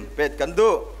ซิมเป็ดกัน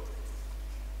ดู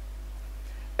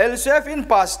LCF อิน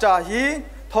ปาสตาฮี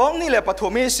ท้องนี่แหละปฐ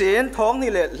มีศีลท้อง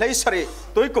นี่แหละเลสริ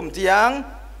ตุยกุมเตียง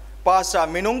ภาษา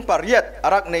มินุงปริยัตอา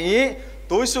รักนี้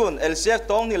ตุยสุน LCF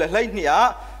ท้องนี่แหละเลยเนี่ย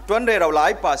จวนเรเราหลา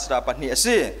ยภาษาปัจจุบั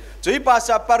นจุยภาษ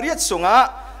าปริยัตสุงะ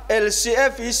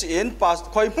LCF อิสินภาษา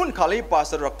คอยมุ่นขาลีภา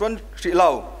ษารักจวนสิเลา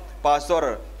ภาษา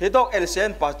ฮิตอก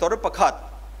LCF ภาษาประคัด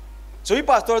จุย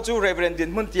ภาษาจูเรเวรนดิน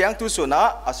มุ่นเตียงตุสุนะ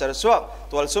อาศัยสวก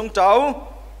ตัวสุงเจ้า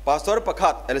ภาษาประคั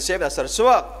ด LCF อาศัยส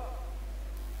วก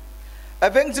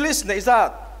Evangelist ในศาสต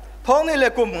ร์ท้องนี่เล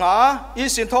ยกุมหาอี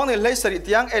สินท้องนี่เลยสริ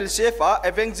ยัง LCF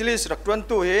Evangelist รักจวน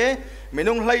ตัวเฮมิ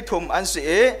นุงไล่ถุมอันเสี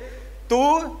ยตั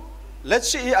วเลช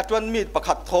ชีอัตวันมีประ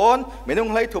คัดทอนมินุง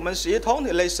ไล่ถุมอันเสียท้อง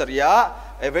นี่เลยสริยา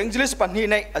Evangelist ปัญญี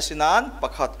ในอาศินานประ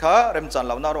คัดข้าเริ่มจันเ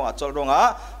หล่านารงอัจฉริยะ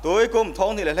ตัวกุมท้อง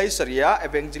นี่เลยสริยา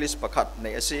Evangelist ประคัดใน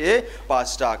อาศิปา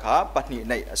สตาข้าปัญญี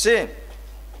ในอาศิ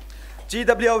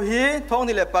GW ฮีท้อง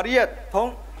นี่เลยปริยัตท้อง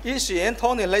isin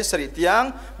thon ni lai sari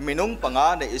tiang minung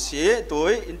panga nei isi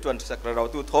tui in tuan sakra rau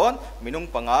tu thon minung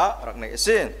panga rak nei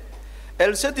isi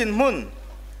LCF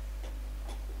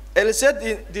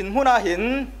din huna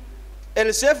hin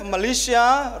LCF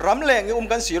Malaysia ramleng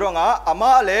kan sironga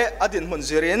ama le adin hun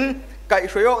zirin kai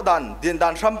hroyo dan din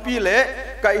dan rampi le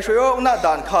kai hroyo na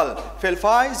dan khal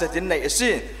felfai zatin nei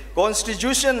isi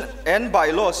constitution and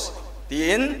bylaws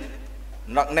tin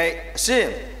nak nei isi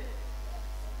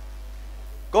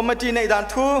committee nei dan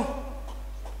thu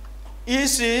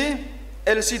EC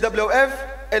LCWF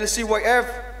LCYF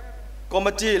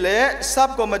committee le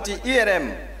subcommittee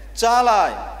ENM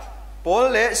chalai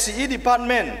pol le CE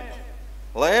department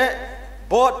le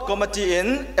board committee in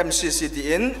MCCT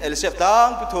in LCF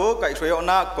tang pithu kai hroyo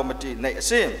na committee nei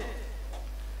isi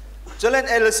chalen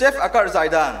LCF akar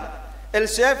zaidan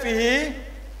LCF hi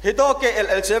hito ke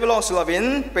LCF long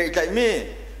slavin pe kai mi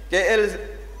ke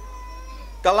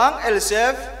Kalang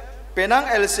LCF Penang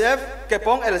LCF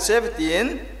Kepong LCF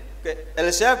tin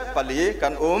LCF pali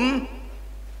kan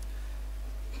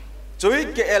chui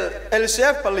ke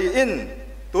LCF pali in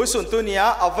tu sun tu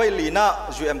nia availina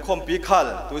juem kompi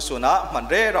khal tu suna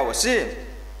manre rawasi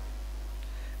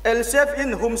LCF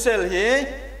in humsel hi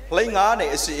hlainga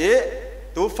nei si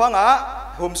tu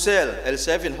fanga humsel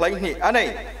LCF in hlaing ni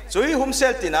anei chui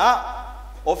humsel tina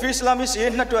office lamis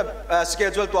in na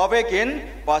schedule to avekin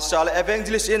pasal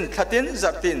evangelist in thatin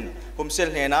zatin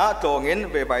humsel hena tongin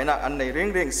ve baina an nei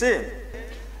ring si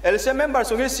LCF member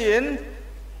sungi sin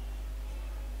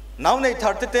now nei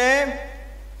thartete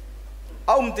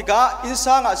tika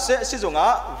insanga se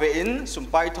sizonga ve in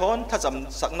sumpai thon thacham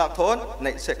saknak thon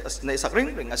nei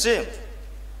sakring ring asi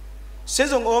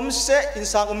sezong se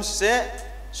insang se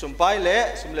sumpai le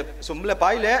sumle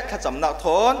pai le thacham nak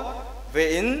thon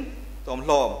ve in tom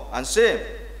hlom an se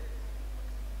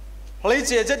hlei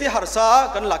che di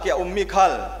harsa kan lakia mi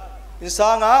khal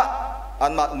insanga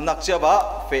an ma nak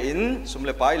chawa ve in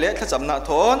sumle pai le thacham nak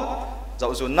thon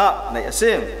zau zunna nei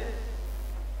asim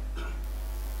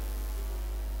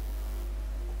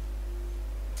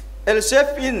LCF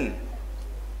in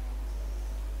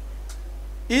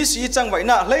isi chang vai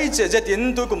na hlei che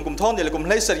tin tu kum thon de kum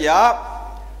hlei saria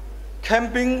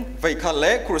camping vehicle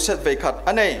le cruise vehicle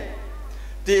anei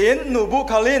tin nubu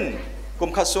khalin kum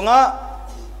khasunga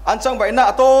an chang vai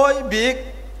na toy big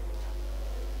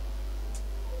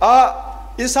a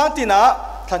insatina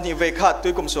thani vehicle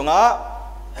tu kum sunga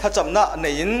thachamna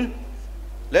nein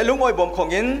le lungoi bom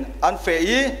khongin an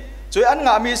fei chui an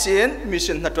nga mi sin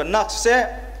mission na twan nak se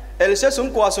LCF sung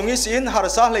kwa sungi sin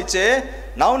harsa leiche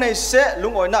nau nei se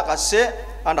lungoi nak ase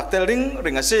anak tel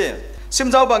ring ase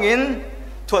simjau bangin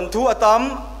thon thu atam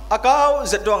akau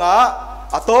zedonga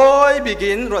atoi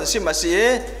begin ron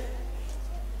simasi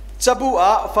chabu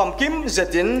a famkim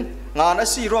zetin ngan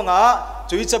asi ronga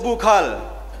chui chabu khal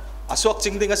asok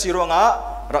chingding asi ronga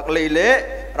rak leile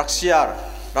rak siar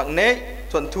rak nei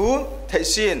thon thu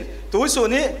thaisin tu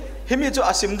suni himi chu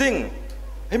asimding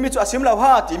himi chu asim law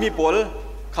ha ti mi pol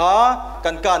kha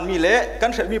kan mi le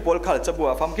kan khel mi pol khal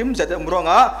chabua famkim zet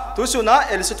umronga tu suna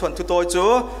LCF thon thu toy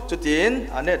chu tin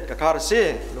anet ka khar se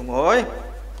lungoi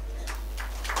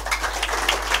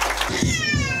Ôi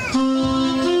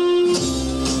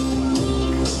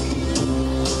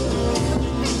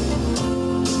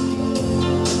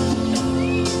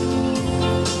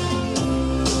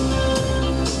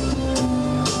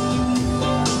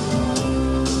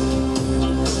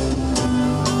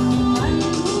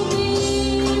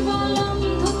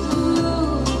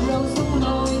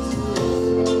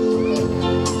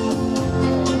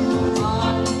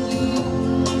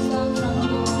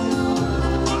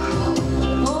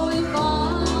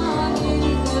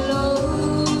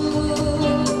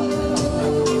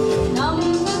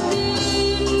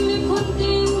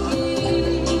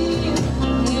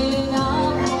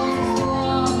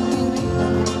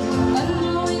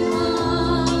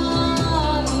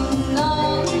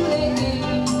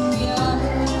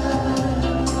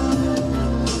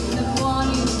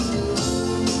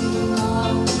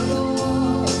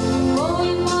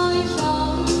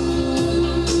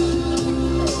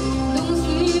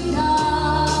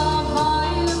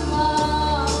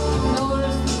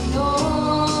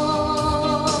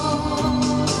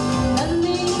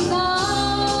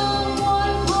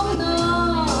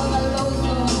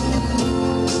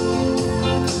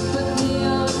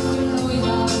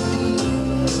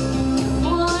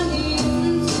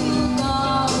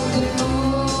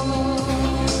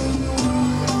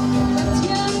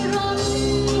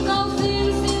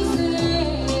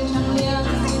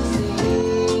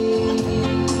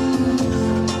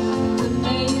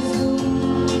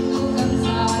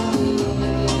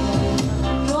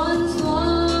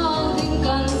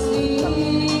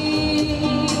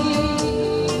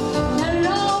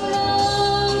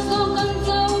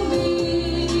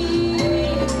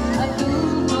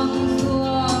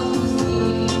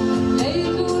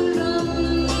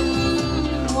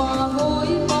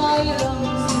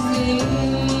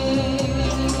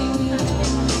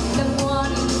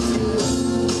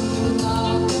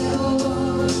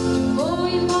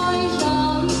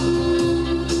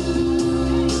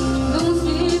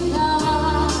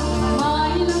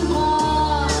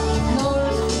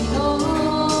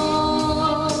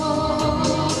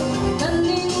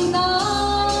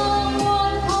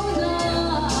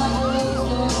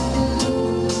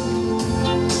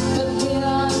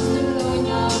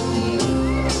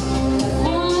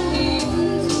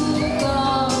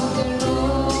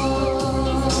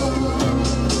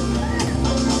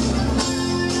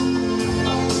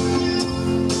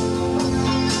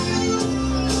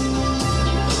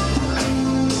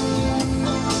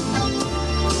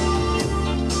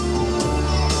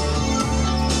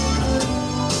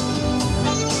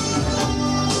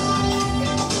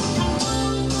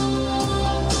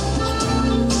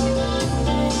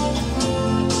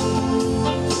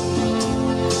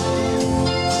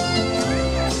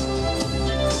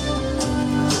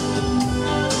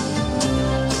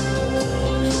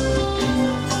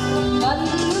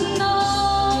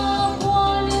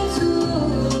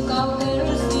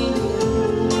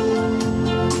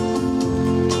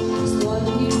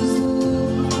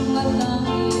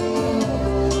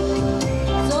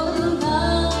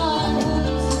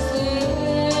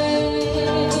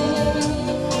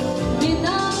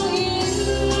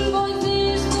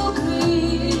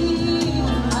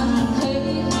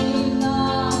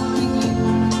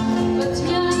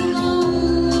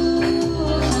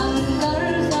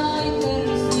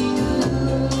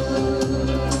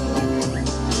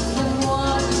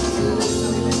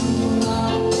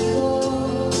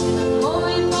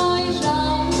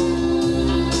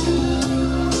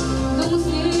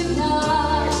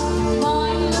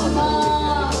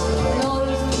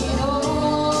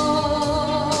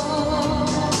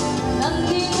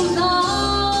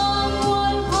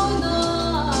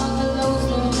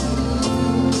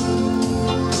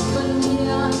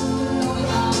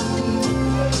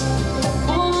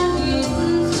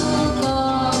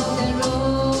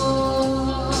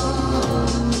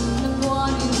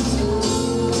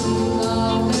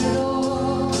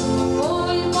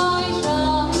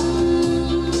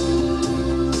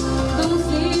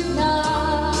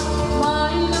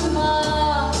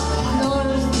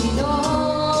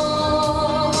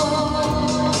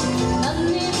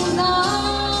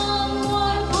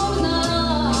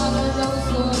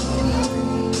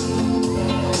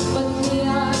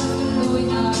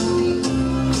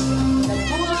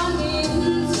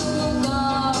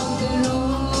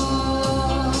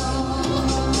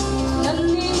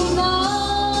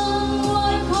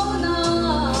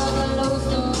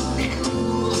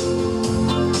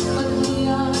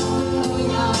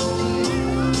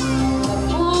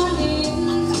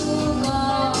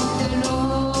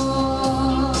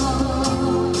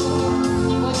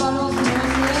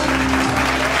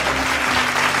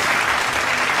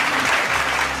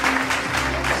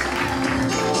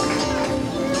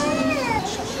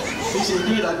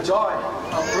indeed a joy,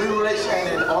 a privilege,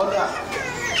 and an honor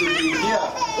to be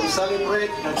here to celebrate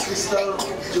the Crystal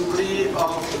Jubilee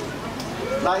of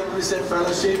Lai Christian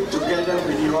Fellowship together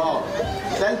with you all.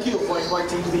 Thank you for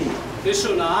inviting me.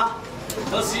 Isuna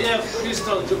LCF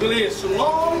Crystal Jubilee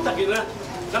sungong takina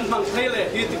kan mang thele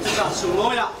hi tikta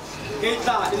sungoya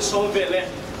keita in somvele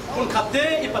kun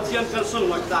khate I Pathian kan sun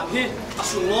loi ta hi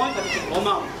asungoi kan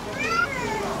tikoma.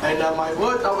 And my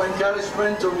word of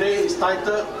encouragement today is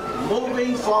titled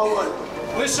Moving Forward.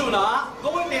 Isuna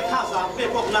goi te tha sa pe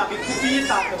pok na bi kupi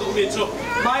ta ka tu mi chu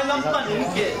mai lam pan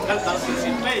ke kan ta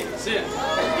sin pe se.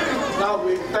 Now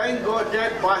we thank God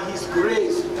that by His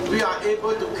grace we are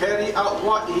able to carry out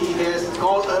what He has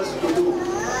called us to do.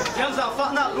 Yang za fa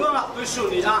na luang a tu su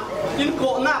ni a in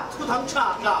ko na tu thang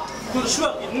cha ka kun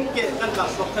suak in ke kan ka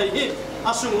sok thai hi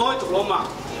asung loi tu loma.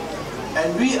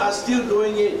 And we are still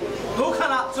doing it. Do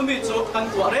khana chu mi chu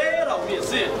kan tu re rau mi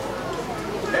se.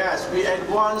 Yes, we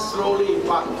advance slowly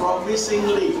but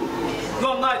promisingly.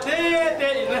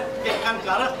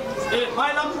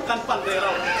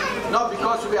 Not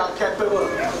because we are capable,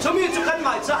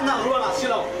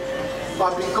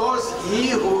 but because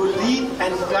He who leads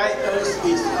and guides us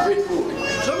is faithful.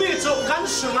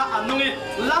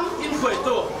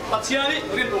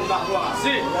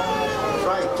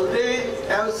 Right, today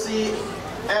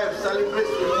LCF celebrates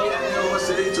the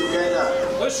anniversary together.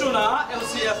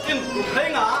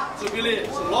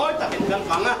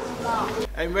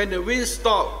 And when the wind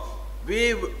stops,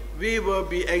 we will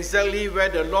be exactly where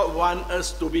the Lord wants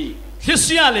us to be.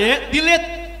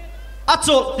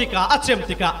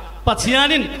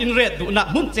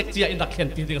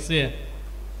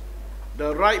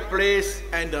 The right place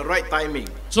and the right timing.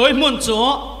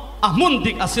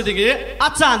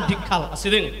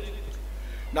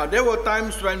 Now there were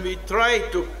times when we tried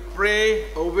to pray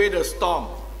away the storm.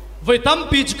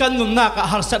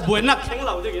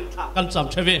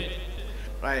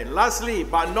 Right. Lastly,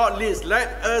 but not least,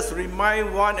 let us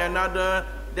remind one another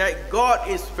that God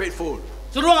is faithful.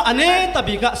 Now,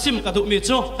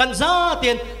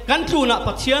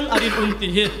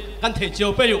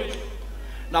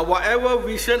 whatever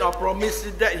vision or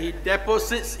promises that He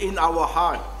deposits in our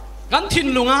heart,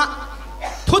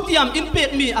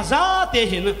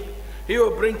 He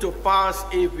will bring to pass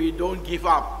if we don't give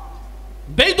up.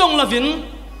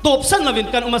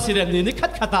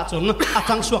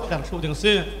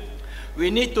 We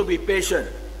need to be patient.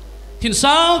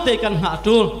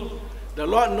 The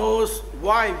Lord knows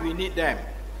why we need them,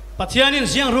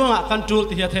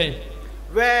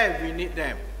 where we need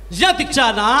them,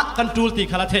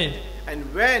 and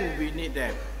when we need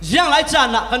them.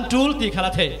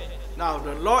 Now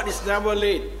the Lord is never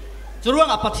late.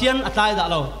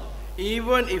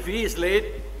 Even if He is late,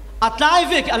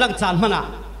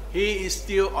 He is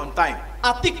still on time.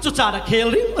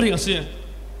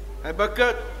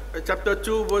 Habakkuk chapter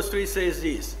 2 verse 3 says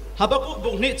this. Now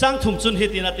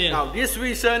this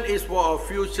vision is for a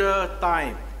future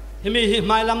time. It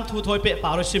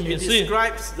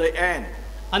describes the end.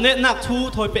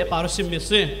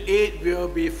 It will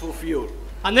be fulfilled.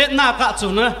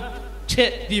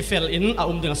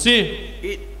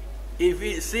 If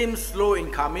it seems slow in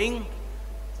coming,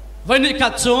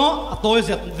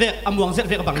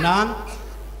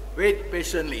 wait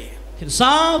patiently,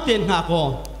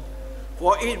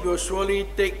 for it will surely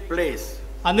take place.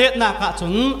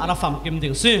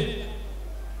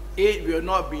 It will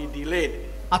not be delayed.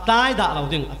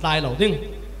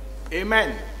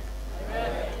 Amen.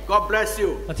 God bless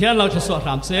you. And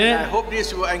I hope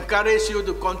this will encourage you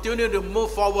to continue to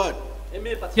move forward.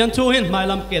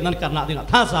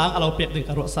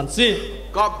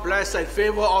 God bless and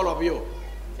favor all of you.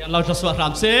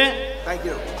 Thank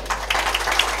you.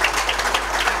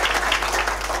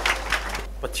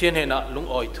 Pathian hena lung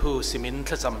oi thu simin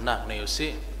thacham nak ne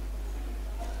usi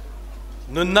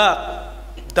nunnak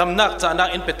damnak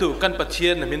chanak in petu kan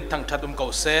Pathian min thang thatum ko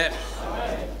se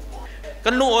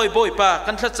kan lung oi boy pa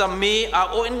kan thacham mi a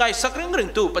o in ngai sak ring ring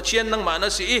tu Pathian nang ma na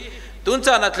si tun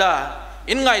cha natla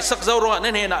in ngai sak zo ro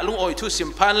nen hena lung oi thu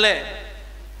sim phan le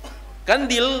kan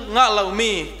dil nga lau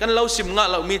mi kan lau sim nga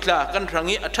lau mi tla kan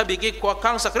rangi athabi ki kwa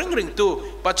khang sak ring ring tu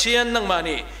Pathian nang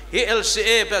mani hi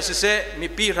LCA pa se mi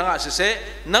pi ranga se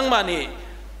nang mani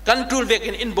kan tul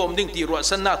vekin in bom ding ti ro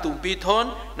san na tum pi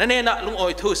thon nane na lung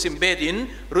oi thu sim bedin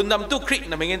rundam tu khrik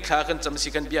na mengin thla kan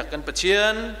chamsi kan biak kan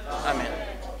Pathian. Amen.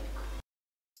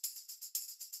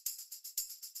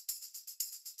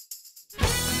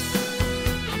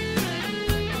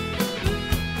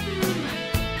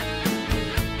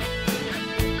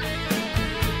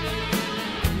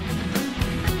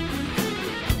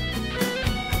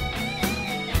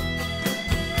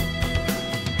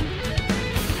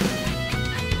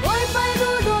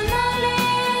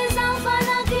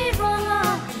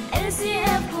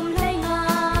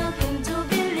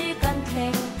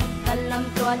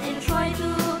 quan in trôi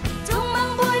tu chung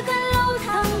mang bôi căn lâu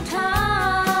thăng trà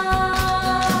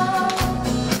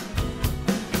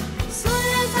xuân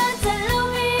lên san chân lâu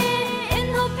mi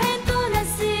in hộp hết tu là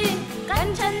si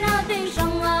căn chân na tình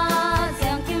rong a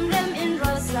giang kim rem in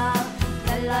rosa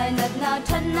căn lại nát na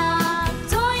chân na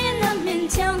trôi in nam min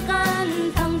chang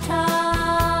căn thăng trà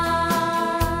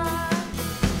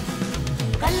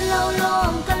căn lâu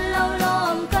lom căn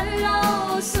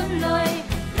lâu xuân lơi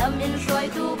làm in trôi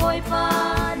tu bôi pa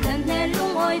lần hè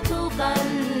lung ôi tu căn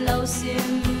lâu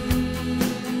sim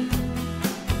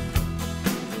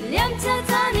liam cha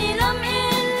cha ni làm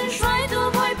in trôi tu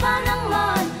bôi pa nang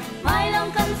man mai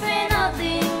lam căn phê na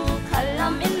ding khal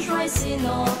làm in trôi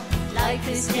sino Lai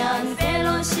Christian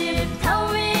Fellowship thâu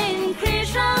in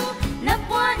Christian nắp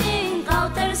quan in cao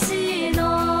ter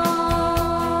sino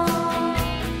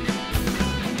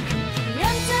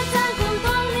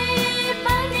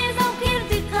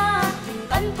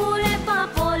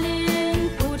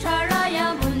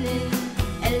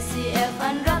LCF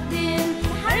an rap din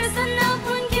har san na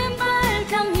pun kim bal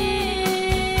tham hi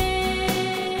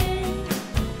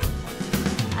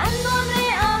an don le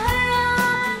a hara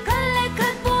kal le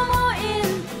khat po mo in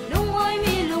lung oi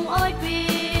mi lung oi pi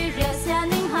ria sia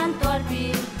ning han tor pi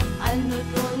an nu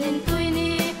tu nin tui ni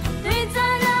tui cha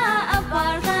na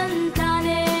apar kan ta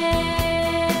ne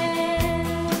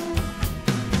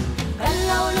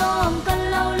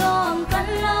kan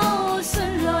lao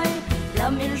sun loi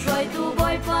lam in roi tu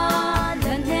boy pa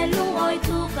lần hè lung oi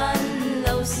thu kan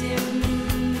lâu sim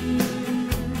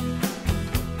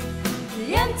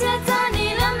liam cha cha ni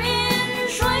lam in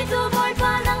roi tu boy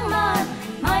pa nang man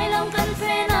mai long kan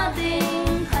fe na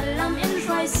ding khal lam in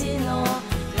roi sino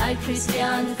Lai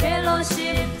Christian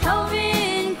Fellowship thâu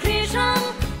in Christian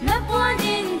nắp quan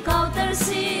in cao ter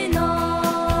sino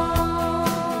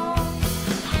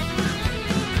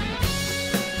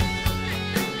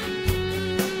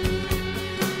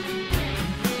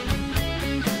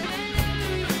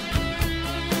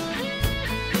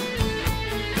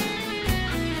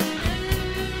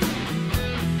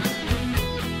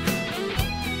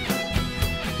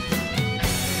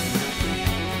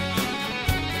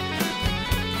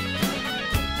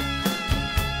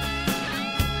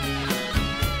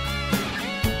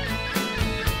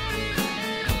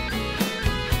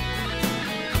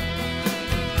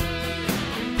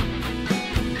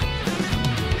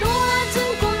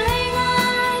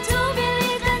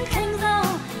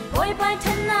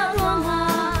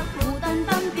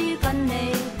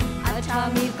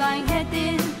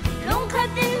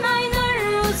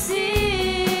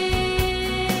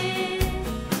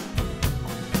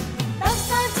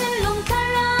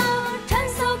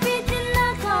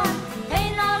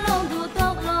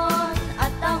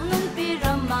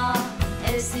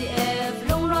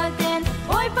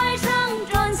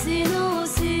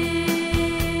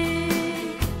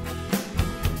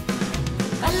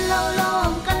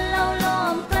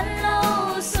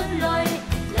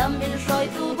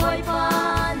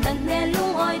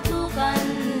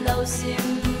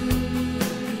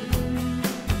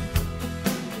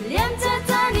liam cha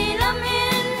cha ni lam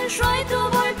in roi tu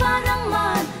boy pa nang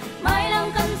man mai lam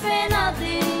kan fe na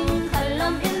ding khal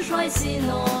lam in roi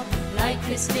sino Lai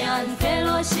Christian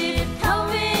Fellowship thâu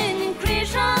in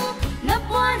Christian nắp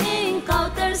quan in cao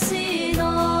ter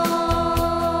sino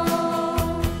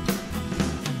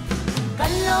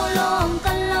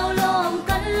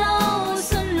kan lâu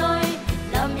sun loi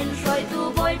lam in roi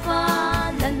tu boy pa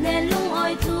lần hè lung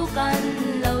oi thu kan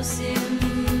lâu sim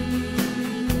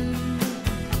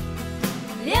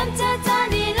liam cha cha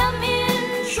ni lam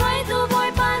in roi tu boy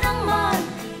pa nang man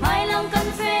mai lam kan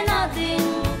fe na ding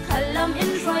khal lam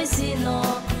in roi sino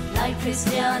Lai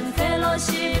Christian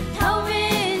Fellowship thâu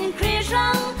in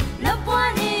Christian nắp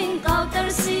quan in cao ter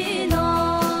sino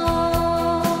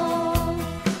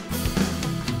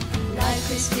Lai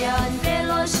Christian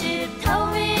Fellowship thâu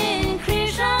in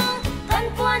Christian kan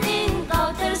quan in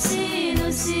cao ter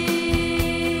sino si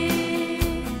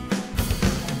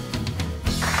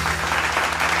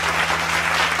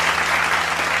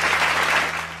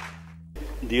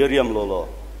Diariam lolo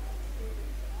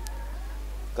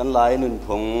kan lai nun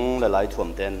phung la lai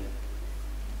tluangte'n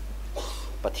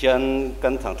Pathian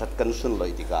kan thang that kan sun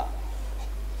loi tika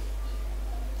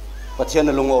Pathian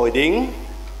na lungoi ding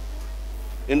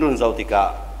in run zau tika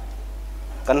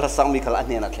kan la sang mi khal an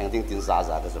na thleng ding tin za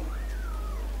ka zum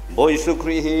boy su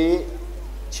kri hi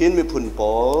chin mi phun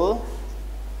pol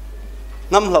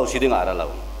nam lau si ding ara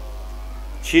lau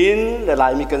chin la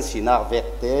lai mi kan sinak vek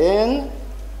ten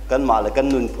kan ma le kan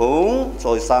nun phung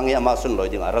choi sang ya ma sun loi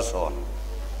ding ara son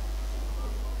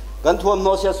kan thuam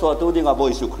no sia so tu ding a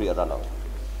boy su kri ara lau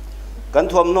กัน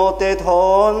ทวมโนเตทอ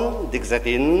นดิกเซ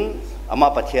ตินอามา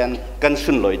ปัทยันกัน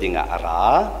สุนลอยดิงอารา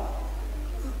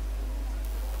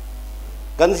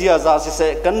กันเสียซาสิเส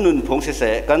กันนุนพงสิเส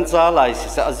กันซาลายสิ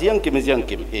เสอาเซียงกิม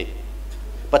ฮี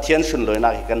ปัทยันสุนลอยนั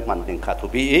กกันมันดิงขาทุ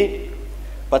บี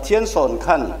ปัทยันสอน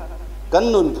ขันกัน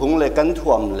นุนพงเลกันท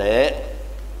วมเล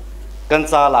กัน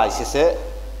ซาลายสิเส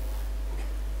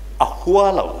อาหัว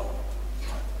เรา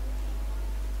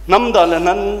น้ำดาล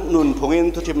นั้นนุนพงอิน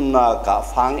ทุจิมนากะ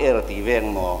ฟังเอรติเวง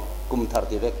โมกุมทาร์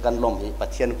ติเวกันลมหิปั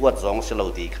ทยันหัวจงสลาว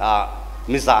ดีข้า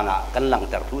มิซานะกันหลัง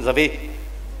แต่ทุจบี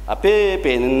อาเป้เ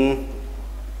ป็น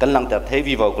กันหลังแต่เท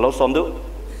วีบอกเราสมดุ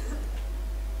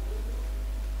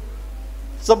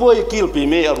สบวยกิลปี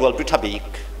เมอรวลพิทับิก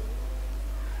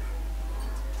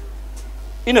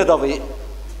อินเดวิ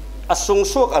อสุง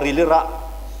สวกอริลิระ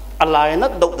อะไรนั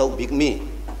ดดาวบิกมี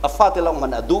อาฟาติลองมั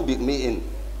นอดูบิกมีอิน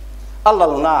อัล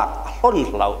ลนักฮอน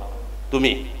เราตุ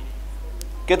มี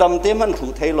เกดัมเตมันถู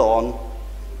ไทยลอน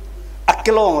อัก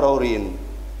ลองเราเรียน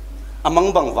อามัง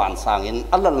บังวานสางอิน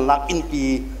อัลนักอินปี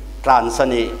ทรานส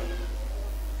เน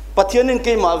ปัทยันนินเก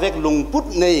มาเวกลุงพุทธ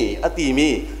ในอติมี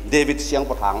เดวิดเสียง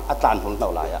ประทางอาจารย์ของเรา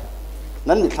หลาย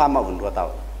นั้นมีข้ามาบุญตัวเต่า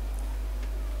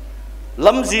ล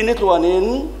ำจีนิตัวนี้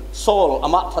โซลอา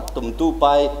มาทัดตุ่มตู้ไป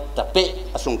แต่เปะ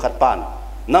อสุงขัดปาน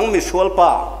นังมีสวลป้า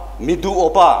มีดูโอ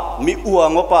ป้ามีอว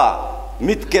งโอป้า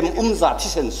มีเกมจัดที่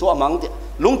เซนสวมัง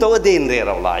ลุงตัวเดินเรือเ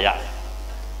ราหลาย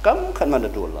กัมขันมัน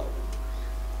ตัวเรา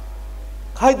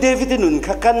ใครเดวิดนุน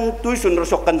ขักันตุยสุนร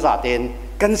สกันจัดเอง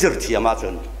กันเสียเทียมาจ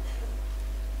น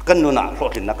กันนุน่ะร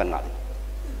ถลินนักกันงาน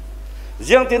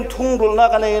ยังเต็นทุ่งรุนนัก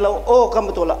กันเองเราโอ้ค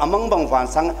ำตัวละอามังบังฟัน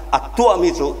สังอัดตัวมี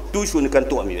จุตุยสุนกัน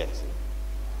ตัวมีเวก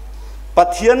ปั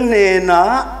ทยันเนนะ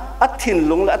อัดถิ่น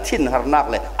ลงและอัดถิ่นหานัก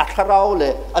เลยอัดเราเล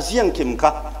ยอาเซียนคิมค่ะ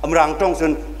อเมริกันตรงส่ว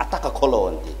นอัตตะกะโคโล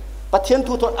นทีปัทยัน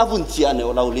ทุตอาวุธเชียนเนี่ย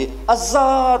เราลีอาซา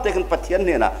แต่กันปัทยันเ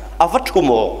นี่ยนะอาวัตถุโ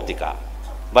มกติกา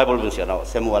ไบเบิลเป็นเสียเรา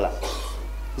เสมัวละ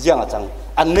ยังอาจัง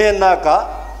อันเนนะกะ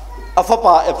อาฟาป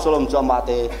าเอฟโซลมจอมาเต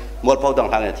มอลพาวดัง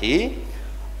ทางเนี่ยที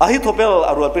อาฮิโทเปล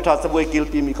อารวดพิธาสบวยกิล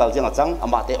ปีมิคัลยังอาจังอา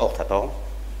มาเตออกทัดตอง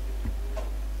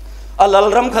อัลลัล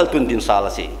รัมขัลตุนดินซาล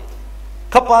าซี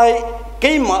ข้าไปเ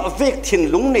กี่ยมาเวกถิ่น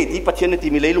ลุงในที่ปัจจุบันที่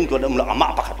มีเลยลุงตัวดำละอามา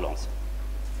ปะขัดลอง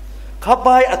ข้าไป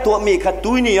ตัวมีขัด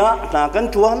ตุยเนียนากัน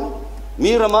ทวน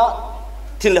มีระมา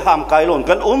ถิ่นละหามกายลน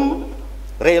กัน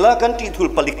เรล่ากันตีทุล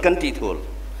ผลิตกันตีทุล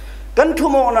กันทุ่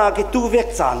มนาคิตูเวก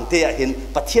จานเตะเห็น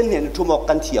ปัจจุบันเห็นทุ่ม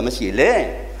กันเทียมสิเล่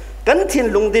กันถิ่น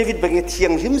ลุงเดวิดเป็นเทีย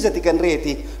งหิมจะติกันเร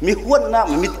ติมีหัวหน้า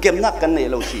มีเกมนักกันใน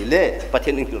เราสิเล่ปัจจุ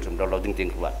บันนี้เราจริง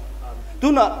ๆว่าดู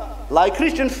นะLai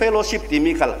Christian Fellowship ที่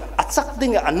มีกันอัดสักดิ่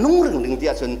งอันนุ่งเรื่องดิ่งที่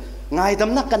อาจารย์ง่ายด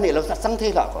ำนักกันเนี่ยเราสังเท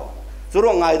ละก็ส่ว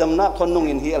นง่ายดำนักคนนุ่ง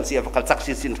อินที่ LCF กันสัก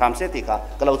สินทามเสติกา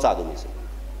ก็เราจ่าดูมิสิ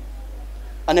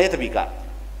อันนี้ทบี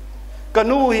กัน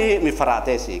นู่นมีฟราเต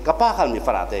สิกับป้าเขามีฟ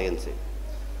ราเตนสิ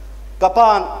กับป้า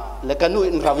และกันนู่น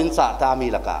เราวินจ่าตามี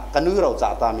ละกันนู่นเราจ่า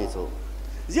ตามีสุ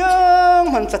ยัง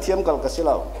มันจะเทียมกันกับสิเ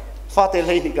ราฟาเตลใ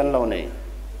ห้กันเราเนี่ย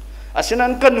อาศัยนั้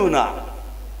นกันนู่นน่ะ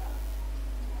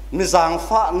มีจาง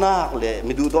ฟ้านักเลย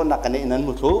มีดูโดนนักกันในนั้น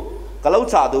มุทุก็เรา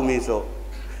จ่าดูมิโซ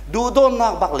ดูโดนนั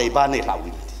กบักเลยบ้านในเรา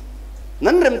วิน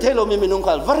นั้นเริ่มเทโลมีมินุง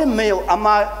คัลวาร์เมลอาม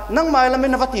านั่งมาแล้วมี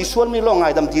นวัตส่วนมีลงไง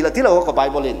ดำทีละที่เราก็ไป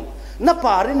บอลินนับป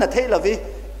ารินนัทเทลวิ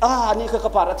นี่คือกั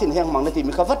บปาริทินแห่งมังนาที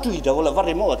มีคำว่าจุยเดาละวา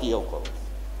ร์เมลที่เอาก็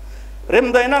เริ่ม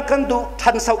ได้นักกันดู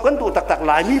ทันเสากันดูตักห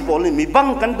ลายมีบอลินมีบัง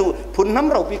กันดูพุ่นน้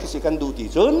ำเราพิกษิกันดูที่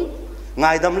จนไง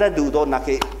ดำแล้วดูโดนนัก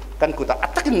กันกุตาอั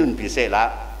ตกันนุนพิเศษละ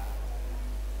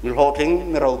มีโฮเทง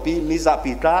มีเราปีมีจ่า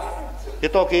ปีตาที่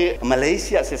ตัวที่มาเลเ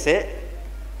ซียเสะ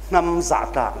นำจ่า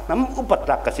ตานำอุป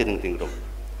ถัมภ์กสินติงตรง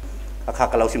อาคา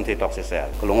เราซิมเทตอกเสะ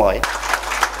ก็ลงอ้อย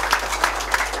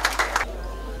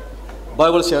ไบ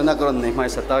เบิลเสียนักรอนในไม่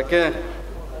สตาร์เก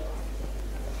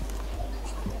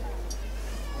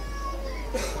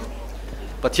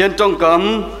ปะเทียนจงก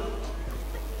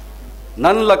ำ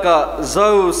นั่นละก็เจ้า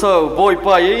เสาบอยไป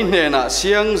เนี่ยนะเ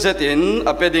สียงเจติน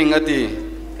อเปดิงอตี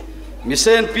มิเซ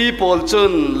นปีปอลจุ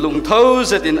นลุงเท้า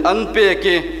จะดินอันเปก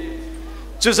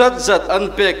จุจัดจัดอัน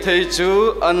เปกเทจู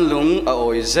อันลุงออ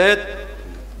ยเซตก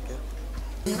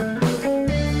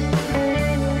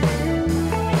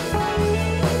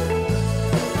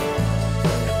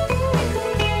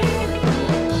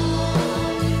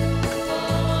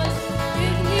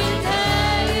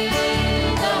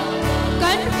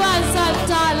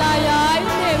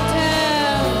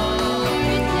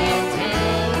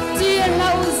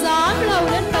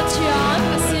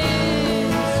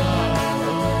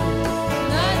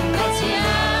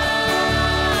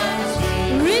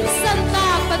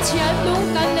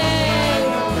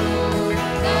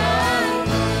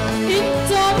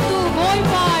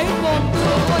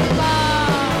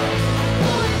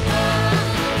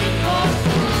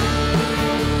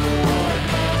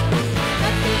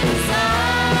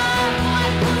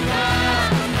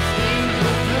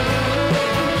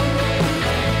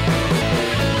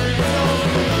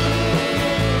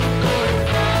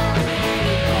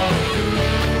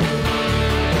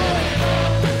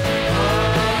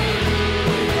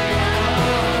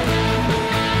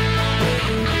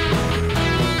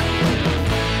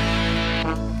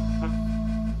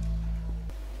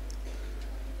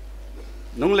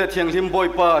nung le thiang lim boy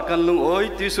pa kan lung oi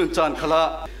ti sun chan khala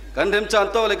kan dem chan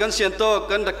to le kan sian to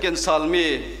kan dak ken salmi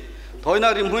thoina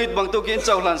rim huit bang to kin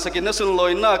chawlan sakin na sun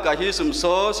loina ka hi sum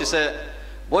so si se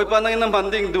boy pa nang nam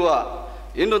banding dua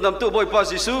inu dam tu boy pa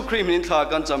Jesu Christ min tha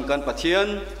kan cham kan Pathian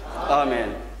amen.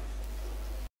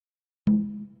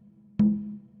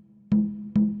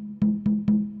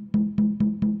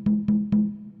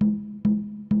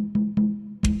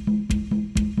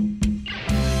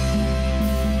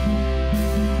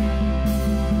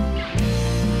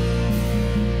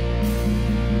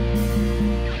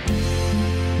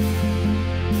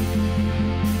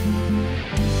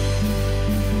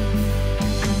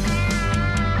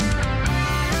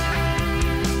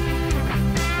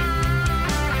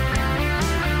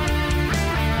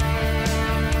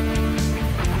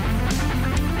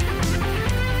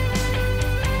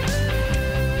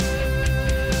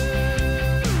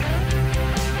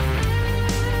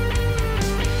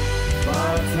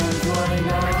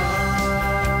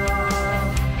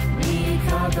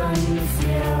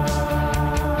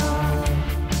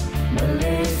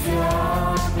 Malaysia,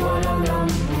 Kuala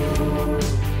Lumpur,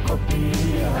 kopi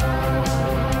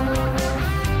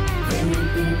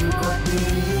Penting kopi,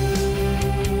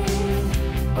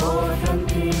 oh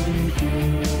penting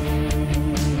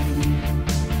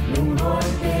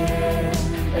tluangte'n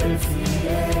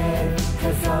LCF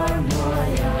Crystal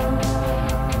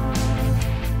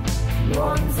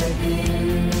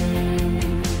Jubilee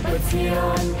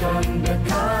Pathian kan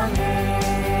dekat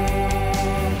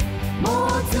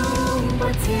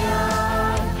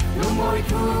Pathian, lumoi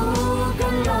thu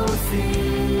kan lâu xì,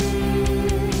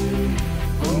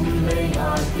 cùng lấy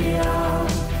ngã kia,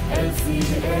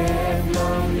 LCF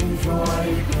lòng joy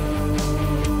tu,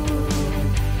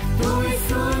 tôi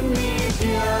xuân mi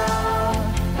kia,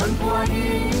 thân qua đi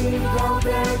gạo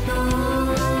tê tu,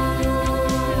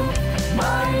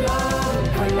 mai lang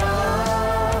kala,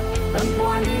 thân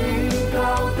qua đi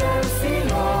gạo tê xí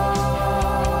lo.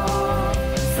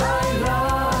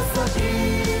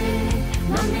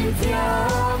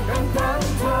 Tiang dan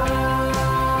tantang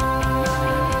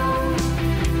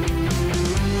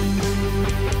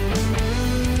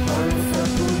bangsa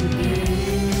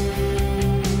putih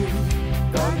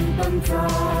dan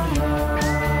bencana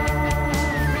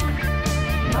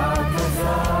mata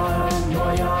zan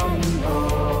wayang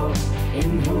oh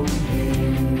inhum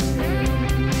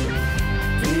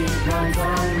di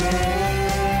kanzane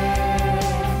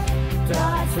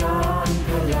dajan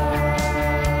kelak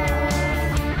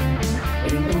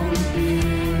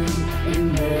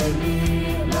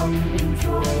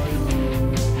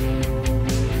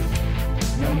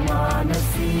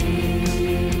Nasi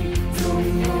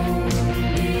Tungung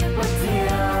di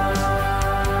Pathian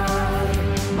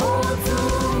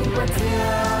Motung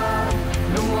Pathian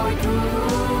Lumoi tu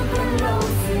kan lâu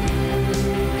xì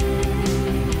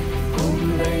Cùng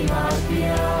lấy ngã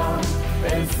kia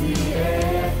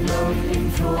LCF lòng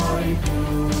enjoy tu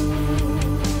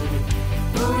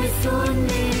Tôi xuân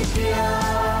đi kia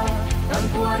Tan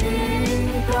qua đi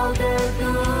cao tê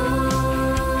tu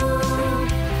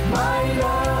Mai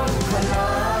lang khala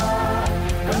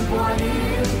kan qua đi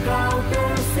cao tê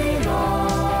xí lo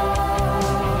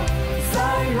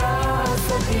sai la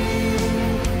sa đi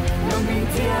lòng mình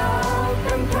chia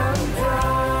căng thẳng tha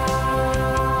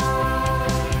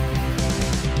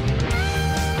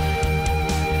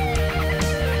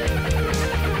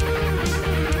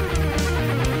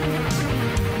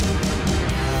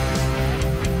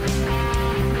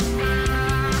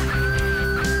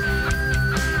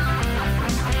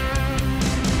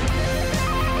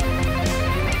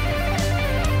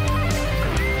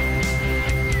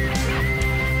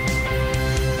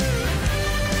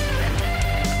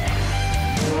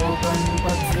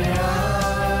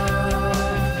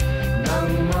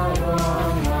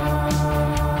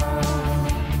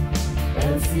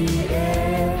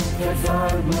LCF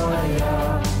Crystal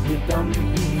hitam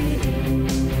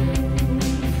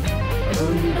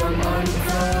undang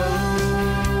antau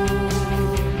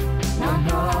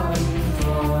nahan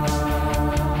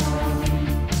tuan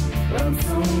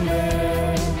langsung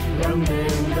yang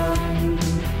dengan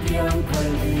yang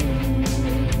kali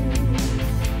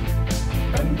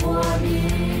kan puani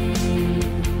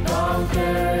kau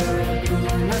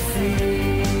nasi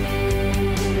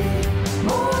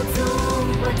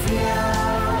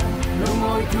Pathian,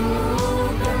 lumoi tu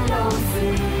kan lâu xì,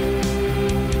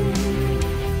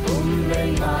 cùng lấy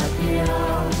ngã kia,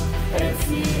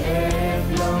 LCF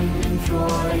lòng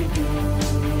enjoy tu,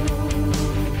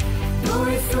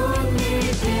 tôi xuân đi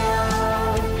kia,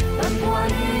 tan qua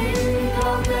đi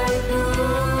cao tê tu,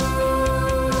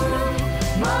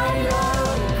 mai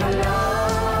lang khala,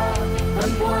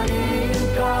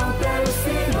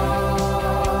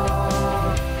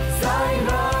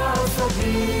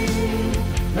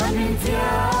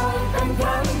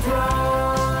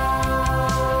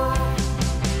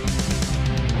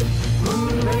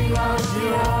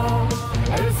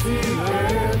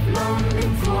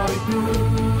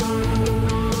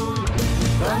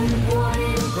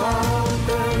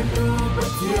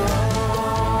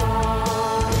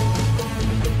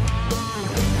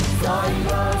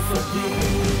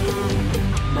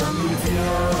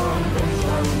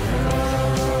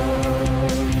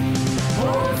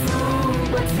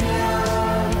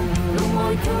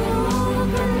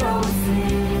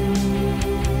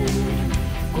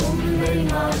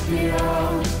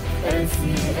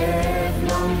 LCF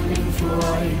lòng mình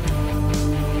chuối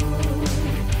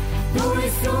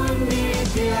tôi xuân đi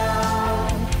theo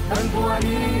anh qua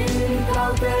đi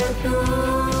cao tê tu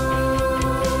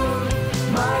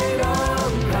mai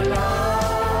đam cả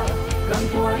la càng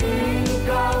qua đi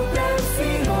cao tê xí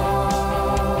ngò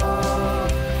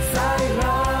sai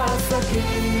ra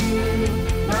sakit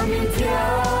namin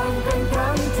tiang kan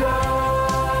thang cha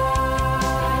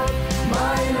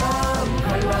mai đam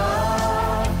cả la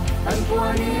anh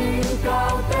qua đi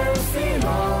cao tê xí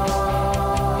ngò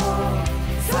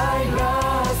sai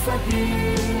ra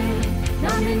sakit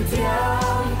namin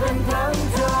tiang kan thang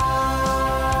cha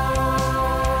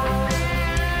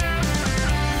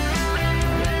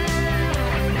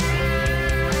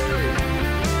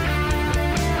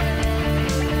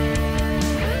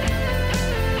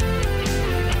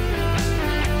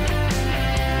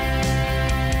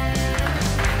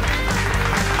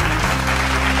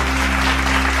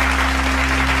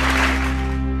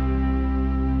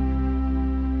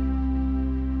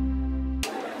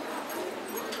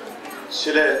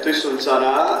Sile tuisun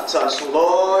sana cha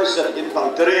suloi sat in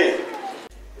pangteri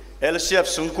LCF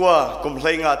sungkwa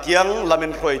kumhlei nga tiang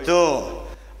lamin khoi tu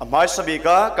amai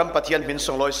sabika kam Pathian min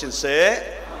songloi sin se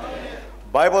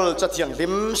Bible chatiang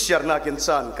dim siarna kin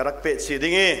chan karak pe chi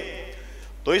dingi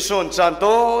tuisun chan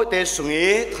to te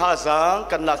sungi thazang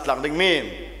kan nak lang ding mi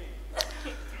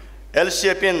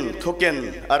LCF in thuken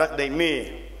arak dei mi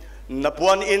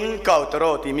napuan in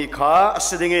kautaro ti mi kha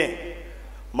asidingi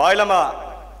mai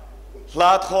lama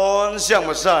la thon giang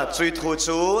ma za chui thu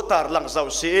chu tar lang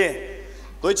zau si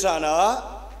tôi chana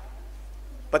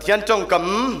Pathian trong kam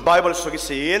Bible so ki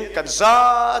sin kan za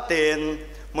ten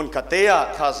mun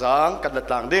katea thazang kan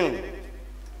latlang ding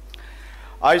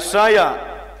Isaiah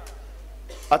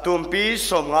atumpi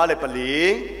somnga le pali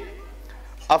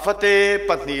afate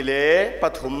patni le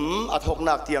pathum athok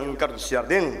nak tiang kar siar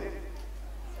ding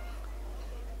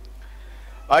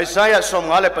Isaiah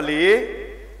somnga le pali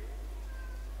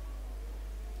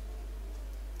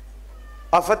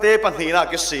afate panhina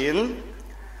ke sin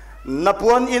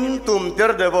napuan in tum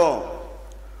ter devo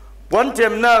puan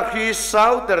temna khi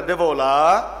sau ter devo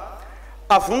la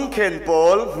afung khen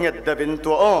pol nget davin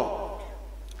to o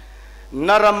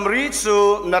naram ri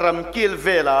chu naram kil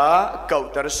vela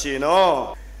kautar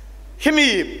sino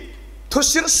himi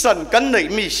thusir san kan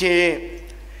nei mi si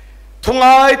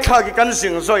thungai thagi kan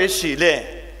jing zoi si le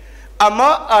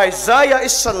ama Isaiah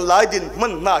isan laidin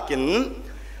man nakin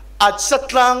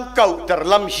Atsatlang kau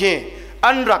terlam he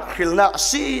anrak khilna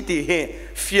si ti he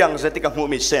fiang zati ka mu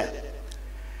mi se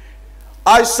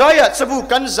Isaiah chabu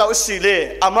kan zau si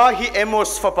le ama hi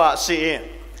emos fapa si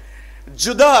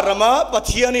Juda rama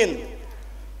Pathianin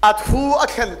athu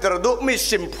akhen terdu mi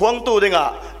sim phuang tu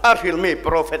dinga arhil mi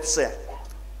prophet se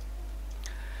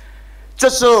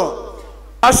chaso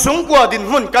asung kwa din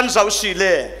mun kan zau si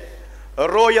le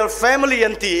royal family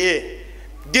anti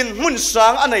din mun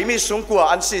sang anai mi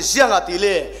sungkwa an si ziang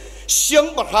atile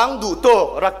siang parhang du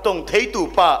to raktong thei tu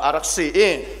pa arak si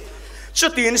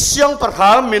chutin siang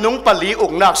parhang minung pali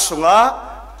ongnak sunga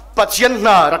Pathian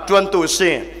na raktuan tu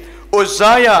si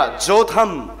Uzziah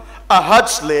Jotham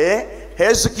Ahaz le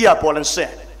Hezekiah polan se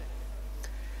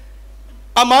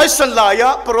amai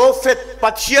sanlaya prophet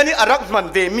Pathiani arak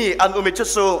man ve mi an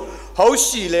umichaso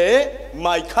hausi le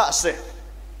mai kha se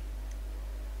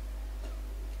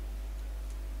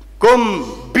kum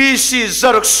BC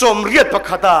zaruk som riat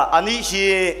pakhata ani hi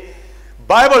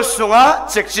Bible sunga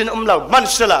chekchin umlau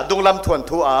mansela dunglam thuan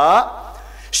thu a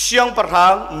siang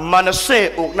parhang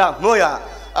manase ukna ngoya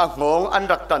angong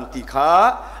anrak tan ti kha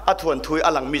athuan thui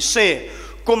alang mi se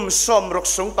kum som rok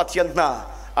sung Pathian na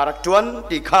arak tuan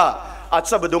ti kha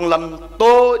acha bedunglam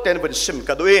to ten ben sim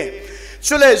kadui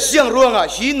chule jiang ruanga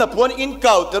hi na puan in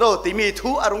kau tero ti mi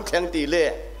thu arung kheng ti le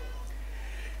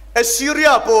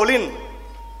Assyria polin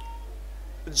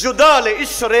Juda le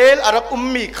Israel Arab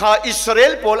ummi kha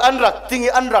Israel pol anrak tingi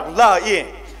anrak la ye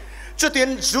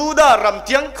chutin Juda ram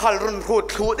tiang khalrun khu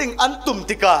thu ding antum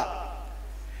tika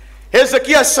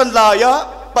Hezekiah sanlaya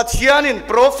Pathianin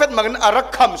prophet mangan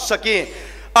arak kham saki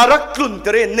arak klun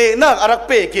tere ne na arak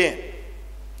pe ke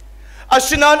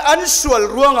asinan ansual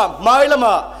ruanga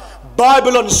mailama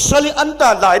Babylon sali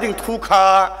anta laiding thu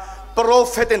kha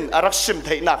prophetin arak sim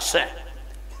thei nak se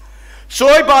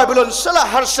Soy Babylon sala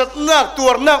harsat nak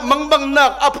tuar nak mangbang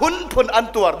nak apun pun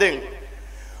antuar ding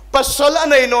pasal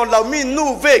anay non law mi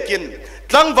nu vekin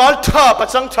ตั้งวันท่าประ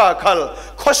จังท่าคัล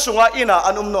ข้อสุงาอินา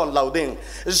อันนอนเหล่าดิ่ง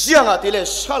เสียงติเล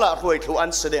สละรวยทุอั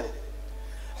นเสดง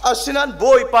อาศินันบ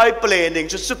อยไปเปลี่ยนดิ่ง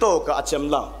จุดสุดโตกับอาจารย์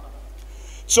ลัง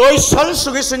จอยสันสุ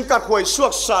กิสินกัดหวยสว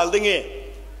กสาลดิ่ง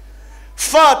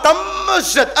ฟ้าตั้ม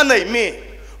จัดอันไหนมี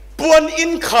ปวนอิ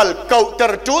นขัลเก่าต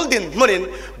ระจูลดินมันอิน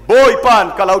บอยปาน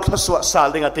กับเราทศวสาล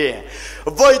ดิ่งเตะ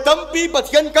บอยตั้มปีปัจ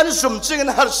จัยกันสมจริง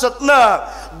หัดสัตนา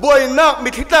บอยนักมิ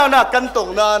ถิตานักกันตรง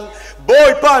นั้นบอ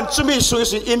ยปานจะมีสุกิ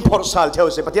สินอินพอร์สาลเท่า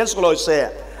เสียปัจจัยสุกลอยเสีย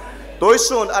โดย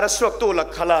ส่วนอารัสวกตัวหลัก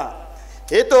ขลา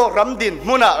เหตุรำดิน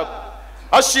มุนา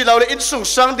อาศิเราเลยอินสุง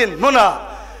สังดินมุนา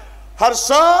ฮาร์ซ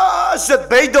าจัด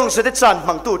ใบดงจัดจาน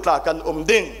มังตูตลากัน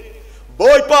ดิ่งบ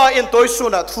อยป้าอินตัวสุ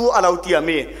นัขทูอาลาวตีย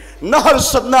มีน่าฮาร์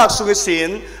สัตนักสุกิสิน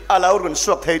อาลาวรุนส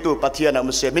วกไทยตัวปัทยานา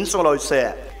มุเสมินสุกลอยเสีย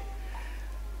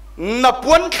นับ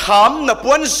วันขามนับ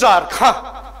วันจาร์ค่ะ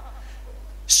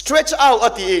stretch out อ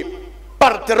ติปา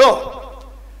ร์เตโร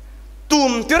ตุ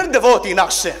มเตอร์เดวอตินั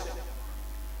กเส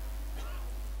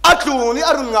อัตลูนี่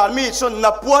อรุณงานมีส่วน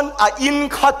นับวันอิน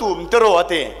ข้าตุมเตอร์อ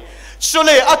ติส่วนเล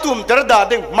ยตุมเตอร์ดา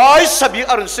ดึงไม่สบิ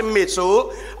อรุณสิมิจู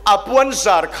อับวันจ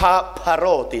าร์ค่ะพาร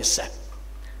อติเส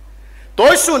โด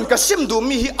ยส่วนกสิมดู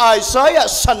มีไอซาย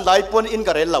สันไลปวนอินก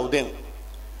ระเรลเหล่าดึง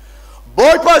บอ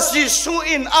ยภาษีสู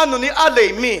อินอานุนี่อะไร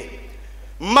มี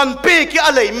มันเปกีอ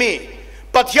ะไรมี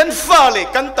ปัทยันฟ้าเลย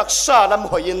กันตักซาลำ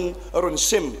หอยินรุน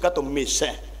ซิมก็ต้องมีเส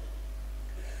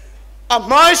อาไ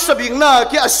ม่สบิงนา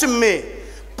ที่อาซิมมี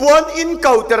ปวนอินเ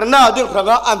ก่าเตอร์นาดึงพระง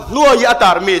าอันนัวยาต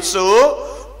าร์มีจู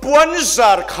ปวนจ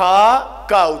าร์ขา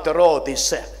เก่าเตอร์โรติเส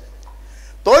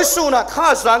โดยส่วนข้า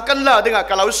สังกันละดึง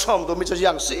กับเราสมดูมีจะ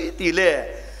ยังสิตีเล่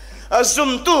ซุ่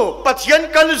มตู้ปัทยัน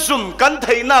กันซุ่มกันไท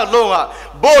ยนาลงอ่ะ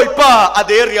บอยป้าอเ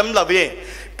ดรียมละเว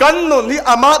กันนุนนี่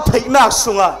อามาไทยนา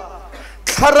สุงอ่ะ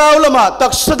คาราวละมาตั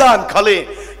กสดานขลี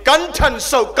กันทัน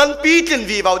สุกันปีจิน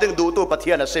วีบาวดึงดูตัวปัท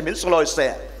ยันเสมินสลอยเส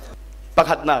ประ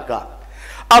คัดนากา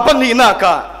อาปันนีนาก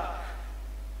า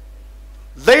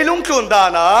เลยลุงคุนดา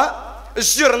นะ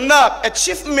จิรนัก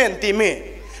achievement ที่มี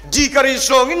ดีการิจ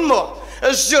งอินโม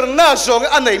จิรนักจง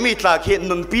อันไหนมีตาเขียน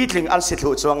นุนปีจิงอันสิท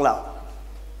ธิ์จงเรา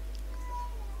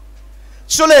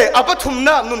ส่วนเลยอาปัทุมน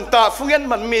านุนตาฟุ้งยัน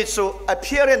มันมีสู่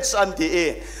appearance อันที่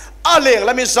อะไรแ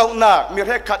ล้วมีเจ้าหน้ามีเ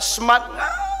รื่องขัดสมาร์ท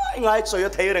ง่ายๆสวย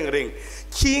เท่เร่ง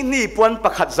ๆขี้นี่ปวนปร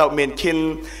ะคัดเจ้าเมนคิน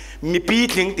มีปี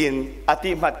ทิ้งตินอ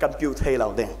ธิมัดคอมพิวเตอร์เรา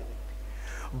เด้ง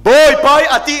บอยไป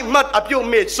อธิมัดอภิว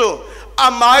เมสู่อา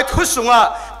มาทุสุงะ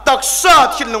ตักษา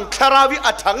ทิลงคาราวิ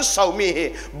อัถังสาวมี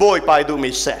บอยไปดู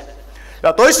มีเสแล้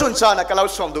วตัวสุนทรนะก็เรา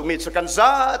ส่งดูมีสู่กันซา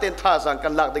เต็นท่าสังกั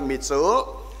นลักดึงมีสู่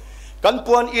กันป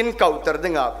วนอินเก่าตระดึ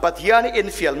งอ่ะปัทยานี่อิน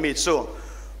ฟิลมีสู่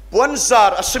ปวนซา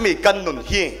ร์อสมีกันนุน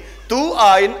ฮีตูอ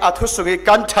าอินอัทุสุง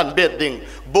กันทันเบ็ดดิ่ง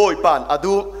บอยปานอ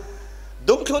ดู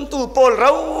ดุงทุนตูโปลเร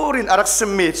ารินอารักส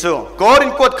มีจูกอริ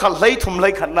นกดขันไล่ทุมไล่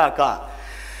ขันนากา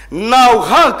นาว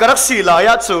ห้างกรักสีลาย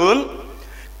จูน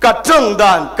กัดจงด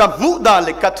านกับมุดานเล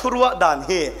ยกัดทุรวดานเฮ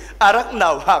อารักนา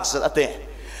วหักสัตเต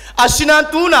อาศินัน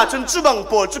ตูน่าจนจุบัง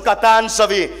โปลจุกัดานส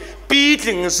วีปี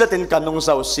ถึงสัตินกันนงเ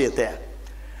จ้าเสียเต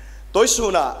ตัวสุ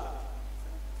นัข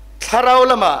คาราว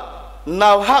ละมาน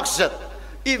าวหักสัต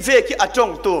อีเวกิอาจ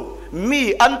งตูมี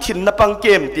อันทินนับปังเก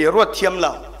มตีรวดเทียมเร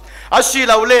าอาศิ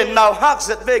ลาเล่นนาวฮัก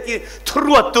จัดเวกีทร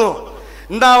วดตัว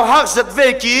นาวฮักจัดเว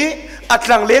กีอัต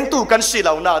ลังเลี้ยงตู้กันศิล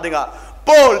าหน้าดึงอ่ะโป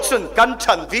ลชนกัน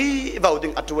ชันวีบาวดึ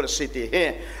งอัตวรสิทธิเฮ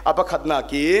อาบักขัดนา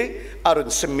กีอารุณ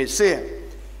สมิเซ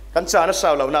กันจานะสา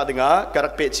วเหล่าหน้าดึงอ่ะกระ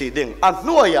เปจีดึงอัน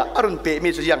นัวยอารุณเปมี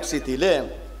จะยังสิทธิเล่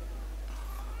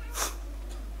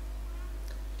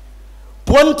ป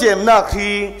วนเจมนาคี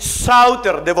สาวเต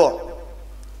อร์เดว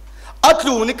อัต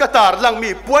ลูนิกตาร์ลัง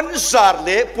มีปวนซาร์เ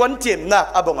ล่ปวนเจมนัก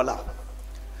อบงลัง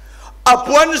อป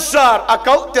วนซาร์อาก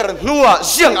าเตอร์นัว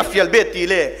เจียงอฟิลเบตี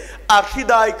เล่อาคิ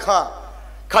ดายค่ะ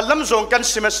ขลัมจงกัน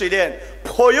สิมาสิเลนพ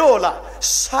อยโละ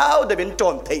สาวเดบินจอ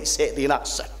นเทเสดีนัก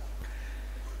สัน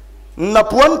นับ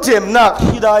ปวนเจมนัก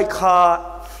คิดายค่ะ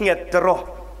เงียดรอ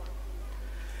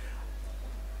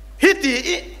ฮิตี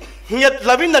เงียด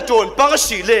ลาวินนาจอนปัง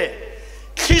สิเล่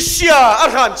คิเซียอา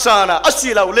รันซานะอา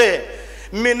ศิลาเล่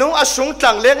มินุอาสุง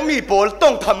ตังเล็กมีโพลต้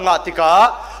องทำงานติกา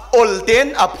อลเดน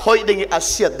อับหอยดิ่งอา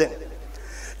เซียดิ่ง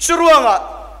ช่วง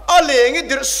อะไรเงี้ย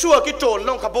ดิรสัวกิโจนล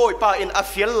งขบอยป้าอินอา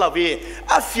ฟิลลาวี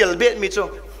อาฟิลเบดมิจู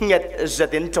เงียดจะ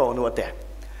เดินโจนวัดเด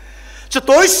จะ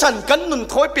ตัวสันกันนุน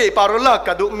ถอยเปปารุลาก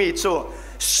ระดูมิจู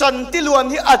สันติลวน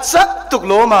ที่อาจักตุกโ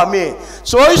ลมามี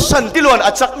ช่วยสันติลวนอ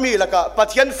าจักมีละกะปั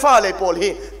ทยันฟ้าเลยโพลฮี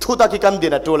ทุตากิกันดิ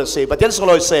นตัวละเสปัทยันสโ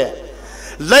ลยเส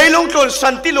เลยลงจนสั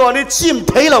นติลวนนี่จิมเ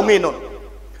ทเรามีนุน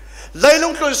เลยล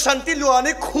งจนสันติลวน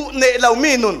นี่คู่เนเรา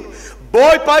มีนุนบ บอ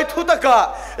ยไปทุตกะ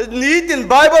นี้ดิน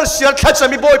ไบเบิลเสียทัดจะ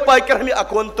มีบอยไปกันมีอา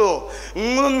กอนตัว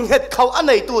งุนเห็ดเขาอันไห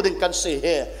นตัวดินกันเสีย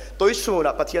ตัวสูน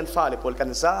ะปะเทียนฟ้าเลยพลกั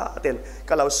นซาเต็น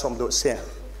ก็เราสมดุเสีย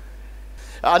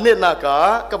อันนี้นัก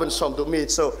ก็เป็นสมดุมี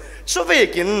โซเว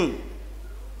กิน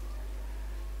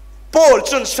โปล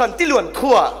จนสันติล้วน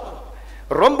ทั่ว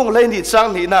รำบุงเลยนี่จัง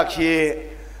นี่นักเฮ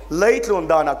เลยทุน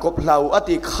ดานักกบเหล่าอ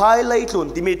ติขายเลยทุน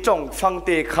ที่มีจ้องฟังเต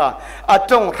ค่ะอา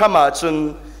จ้องทำมาจน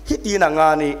ฮิตีนางา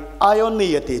นีอายอนี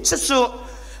อติชิสุ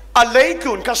อันเลย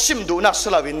ทุนก็ซิมดูนักส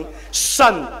ลาวินสั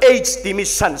นเอจที่มี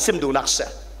สันซิมดูนักเส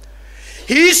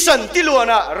ฮิสันติล้ว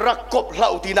นรักกบเหล่า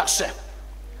ที่นักเส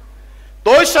โด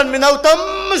ยสันมีนาตั้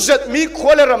มจัดมีคว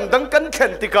อลรำดังกันเข็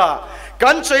นติกา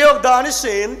กันเจยกดานิ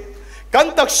สินกัน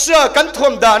ตักเสือกันทว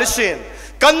มดานิสิน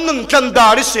กันนุ่นกันดา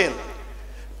นิสิน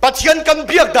ปัจจัยกันเ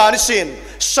บียกดานิสิน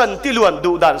สันติล้วน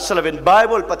ดูดานสลาวินไบเ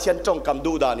บิลปัจจัยจงคำ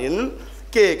ดูดานิน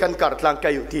เกกันกัดลังกา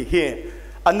ยุที่เฮ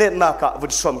อันเนตนากะวุ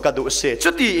ฒสมกระดูเสจุ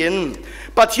ดที่อิน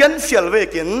ปัจจัยเฟียลเว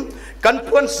กินกันพ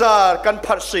วนซากัน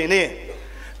พัดสีนี่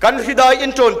กันฮิดายอิ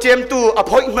นโจนเจมตูอ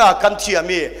ภัยนากันเทีย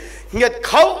มีเงียดเข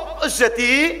าเส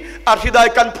ตีอาฮิดาย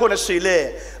กันพวนสีเล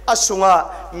อสุงะ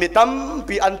มิตัม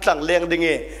ปีอันตังเลงดิง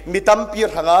มิตัมปี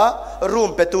หังะรูม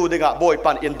เปตูดิงะบอย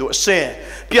ปันอินดูเซ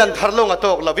เปียนทาร์ลงอต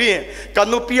อกลาวีกัน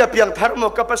นุปีเปียงทาร์โม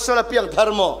กับปัสสลาเปียงทา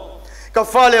ร์โมกับ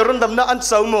ฟาเลรุนดำนาอัน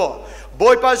สาวโมบอ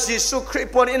ยปัสยิสุคริ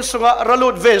ปอนอินสุงะรัลุ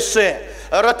ดเวเซ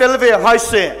รัตเทลเวไฮเ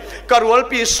ซการวล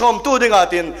ปีสมตูดิงะ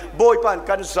ตินบอยปัน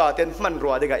กันซาตินมันรั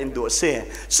วดิงะอินดูเซ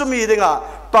สมีดิงะ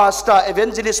ปาสตาเอเวน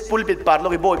เจลิสปุลปิดปาร์ล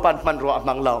งบอยปันมันรัว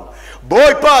มังลาวบอ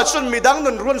ยปัสสุนมีดัง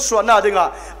นุนรุนสวนาดิงะ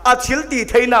อาทิลตี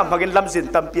ไทยนามักินลำสิน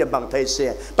ตัมเปียบังไทยเซ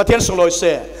ปะเทียนสุงลอยเซ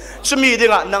สมีดิ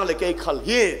งะนังเลกขล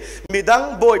ฮีมีดัง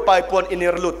บอยไปปวนอิน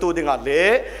เรลุตูดิงะเล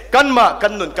กันมากั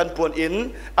นนุนกันปวนอิน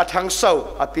อาทังเศร้า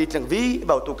อาปีจังวีเ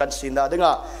บาตูกันสินดาดิง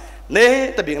ะเน่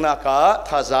ตะบิงนัก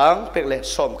ท่าจังเป็กเล่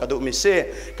สมกระดูมิเซ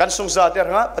กันสงสารเด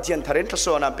ร์งะปะเทียนทารินทศ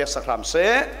วรรณเป็กสักครั้งเซ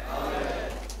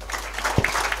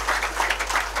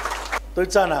ตัว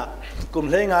จานะกลุ่ม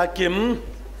เฮงากิม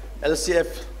LCF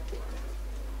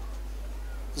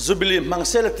Jubilee มัง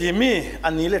เซลทีมีอั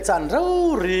นนี้เลจันเรา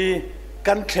รี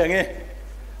กันแข่ง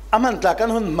อามันตากัน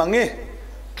หุ่นมัง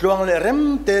ลวงเลเร็ม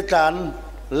เตจาน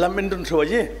ลำอินดุนช่ว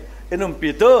ยอินุมปี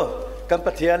โตกันป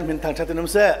ะเทียนมินทางชาตินุม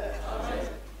เซ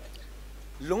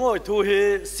ลุงอ้อยทูฮี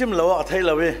ซิมเหลวะไทยเห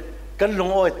ลวกันลุง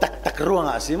อ้อยตักร่วง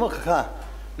สิมั้งค่ะ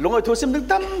ลุงอ้อยทูซิมดึง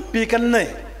ตั้มปีกันเนี่ย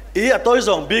อีอัตอย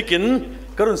ส่งปีกิน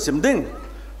กระดุนซิมดึง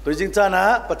ตัวจริงจ้านะ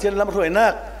ปะเทียนลำรวยนั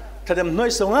กถ้าเดิมน้อย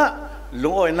สงะลุ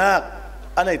งอ้อยนัก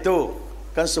อันไหนตู้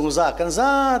กันสงซากันซา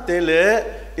เตเล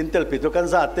อินเตอร์ปิโตกัน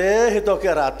ซาเตฮิโตเก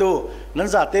ราตูนั้น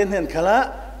ซาเตนเห็นขละ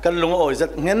กันลุงอ้อยจั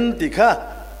ดเงินติค่ะ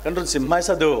กันรุนซิมไม่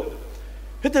สะดวก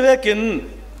ฮิตเวกิน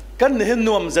กันเห็นน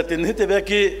วมจัดตินฮิตเว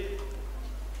กี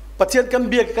ปะเทียนกัน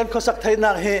เบียกกันข้อสักไทย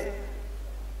นักเฮ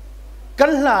กั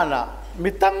นลานะ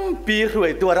มีตั้มปีรว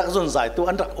ยตัวรักจนใจตัว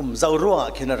อันรักเจ้าร่วง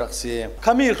ขินรักเสียข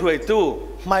ามีรวยตัว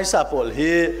ไม่สาปลเฮ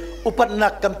อุปนั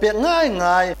กกันเปียง่า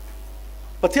ย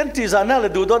ปะเทียนที่จานักเล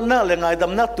ยดูดอนนักเลยง่ายด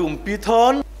ำนักตุ่มปีทอ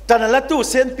นจันละตู้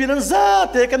เซนปีนันซา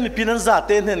เตกันมีปีนันซาเ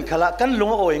ตนเห็นขละกันลง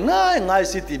โอยง่าย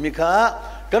สิติมิคะ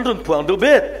กันรุนพวงดูเ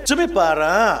บ็ดจะไม่ปาร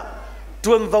ะจ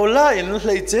วนวาวไลน์เล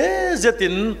ยเจติ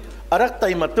นอารักไต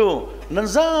มาตูนั่น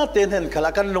ซาเตนเห็นขลั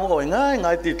กกันลงโอยง่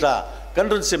ายติดละกัน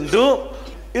รุนสิมดู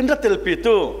อินรัตเตลปี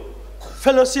ตูเฟ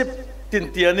ลโลชิพติน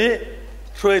เตียนี้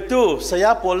ช่วยตูสย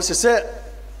ามโพลสิเซ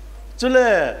จุเล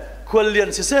ควรเรียน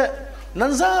สิเซนั่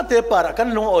นซาเตปาระกัน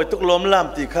ลงโอยตุกลมลาม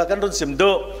ติขากันรุนสิม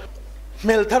ดูเม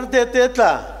ลทันเตเตตล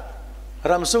ะ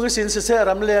รำสุงสินสิเซ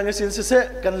รำเลียงสินสิเซ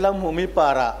กันลำหูมีปา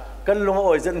ระกันลงโอ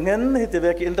ยจันเงินฮิตเว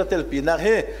กิอินรัตเตลปีนักเฮ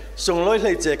ส่งลอยเล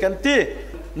ยเจกันตี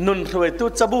นุนรวยตู้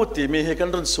จับูติมีให้กัน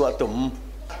รุนสวตุม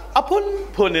อภุน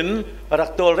พุนินรั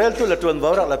กตัวเรลตุละจวนวา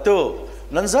รักละตู้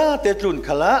นั่นซาเตจุนข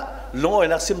ละลงอ้อย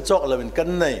นักซิมจอกละเป็นกัน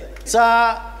ในซา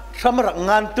ทำรักง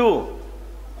านตู้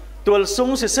ตัวซุง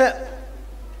สิเส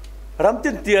รำติ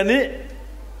นเตียนี้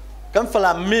กันฝ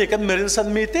รั่งมีกันเมรินสัน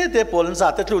มีเตปอลซา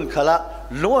เตจุนขละ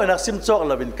ลงอ้อยนักซิมจอก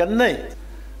ละเป็นกันใน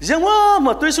ยังว่าม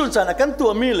าตัวสุนจานะกันตัว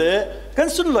มีเลยกัน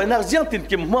สุนลอยนักยังติน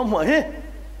กิมหัวเฮ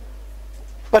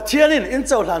ปะเทียนอินเ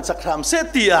จ้าหลานสักครามเส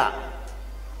ตีย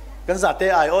กันซาเต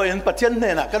ไอโออินปะเทียนเ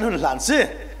นี่ยนะกันหุ่นหลานสิ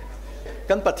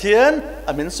กันปะเทียนอ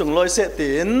ามินส่งลอยเส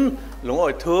ตินหลงอ้อ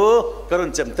ยทูกันรุ่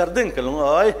นเจ็มตัดดึงกันหลง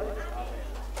อ้อย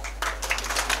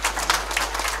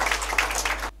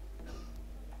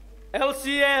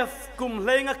LCF กลุ่มเล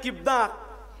งกิบดัก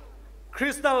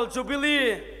Crystal Jubilee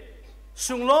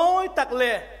ส่งลอยตักเ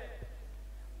ล่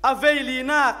อเวลี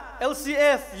นัก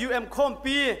LCF UM คอม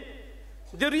ปี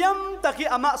เดียมตะกี้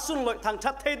อามาสุนลอยทาง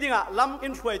ชัดเทดิงะลำอิ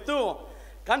นช่วยตู้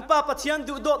กันป้าปะเทียน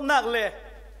ดูโดดนักเลย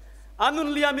anun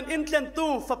liamin intlen tu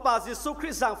fapa Jesu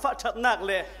Christ sang fa that nak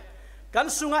le kan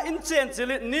sunga in chen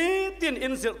chilit ni tin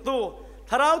in zir tu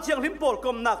tharau thiang hlim pol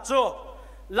kom nak cho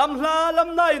lam hla lam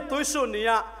nai tuisun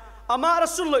nia ama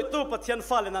rasul loi tu Pathian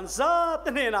falenan za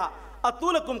tenena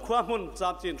atula kum khwa mun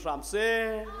cham chin ram se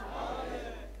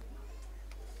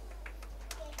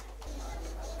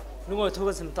lungoi thu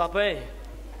kan sim ta pe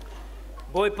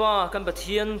boipa kan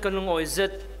Pathian kan lungoi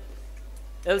zet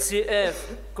LCF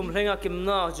kumhlenga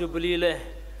kimna Jubilee le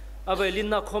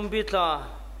availina khombitla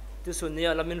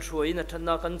tisunia lamin hruai na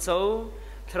thana kan chau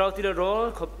thrauti le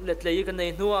rol khop letlei kan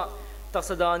nei nuwa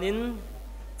taksadanin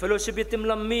fellowship tim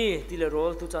lammi tile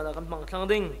rol tu chana kan mang thlang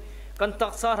ding kan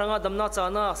taksa ranga damna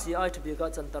chana CI to be ka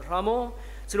chantar ramo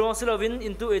chilong silovin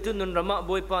into etun nun rama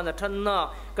boipa na thanna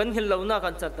kan hillauna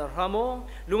kan chantar ramo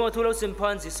lunga thulo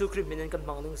simphan Jesu Christ minen kan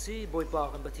mangning si boipa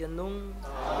kan Pathian nung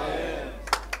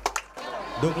amen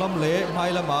Duk lam le mai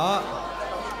lama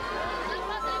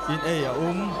in a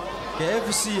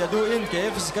KFC adu in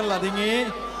KFC kan ladingi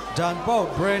Jan Pau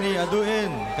Brandy adu in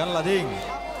kan lading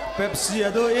Pepsi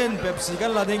adu in Pepsi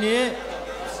kan ladingi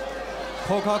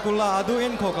Coca-Cola adu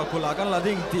in Coca-Cola kan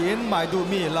lading tin mai du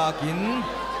mi lakin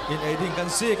in a ding kan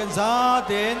si kan za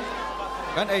ten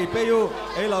kan a peyu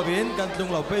a lovin kan tung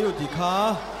lau peyu ti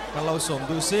kha kan lau som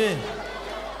du si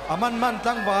aman man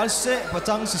tang wal se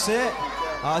pachang si se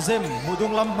azem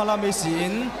mudung lam malam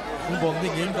isin bom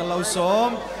dingin kan lau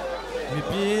som mi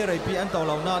pi rai pi an taw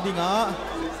lau na dinga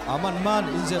aman man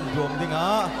inzem bom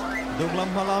dinga dung lam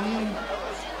malam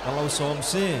kan lau som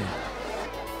si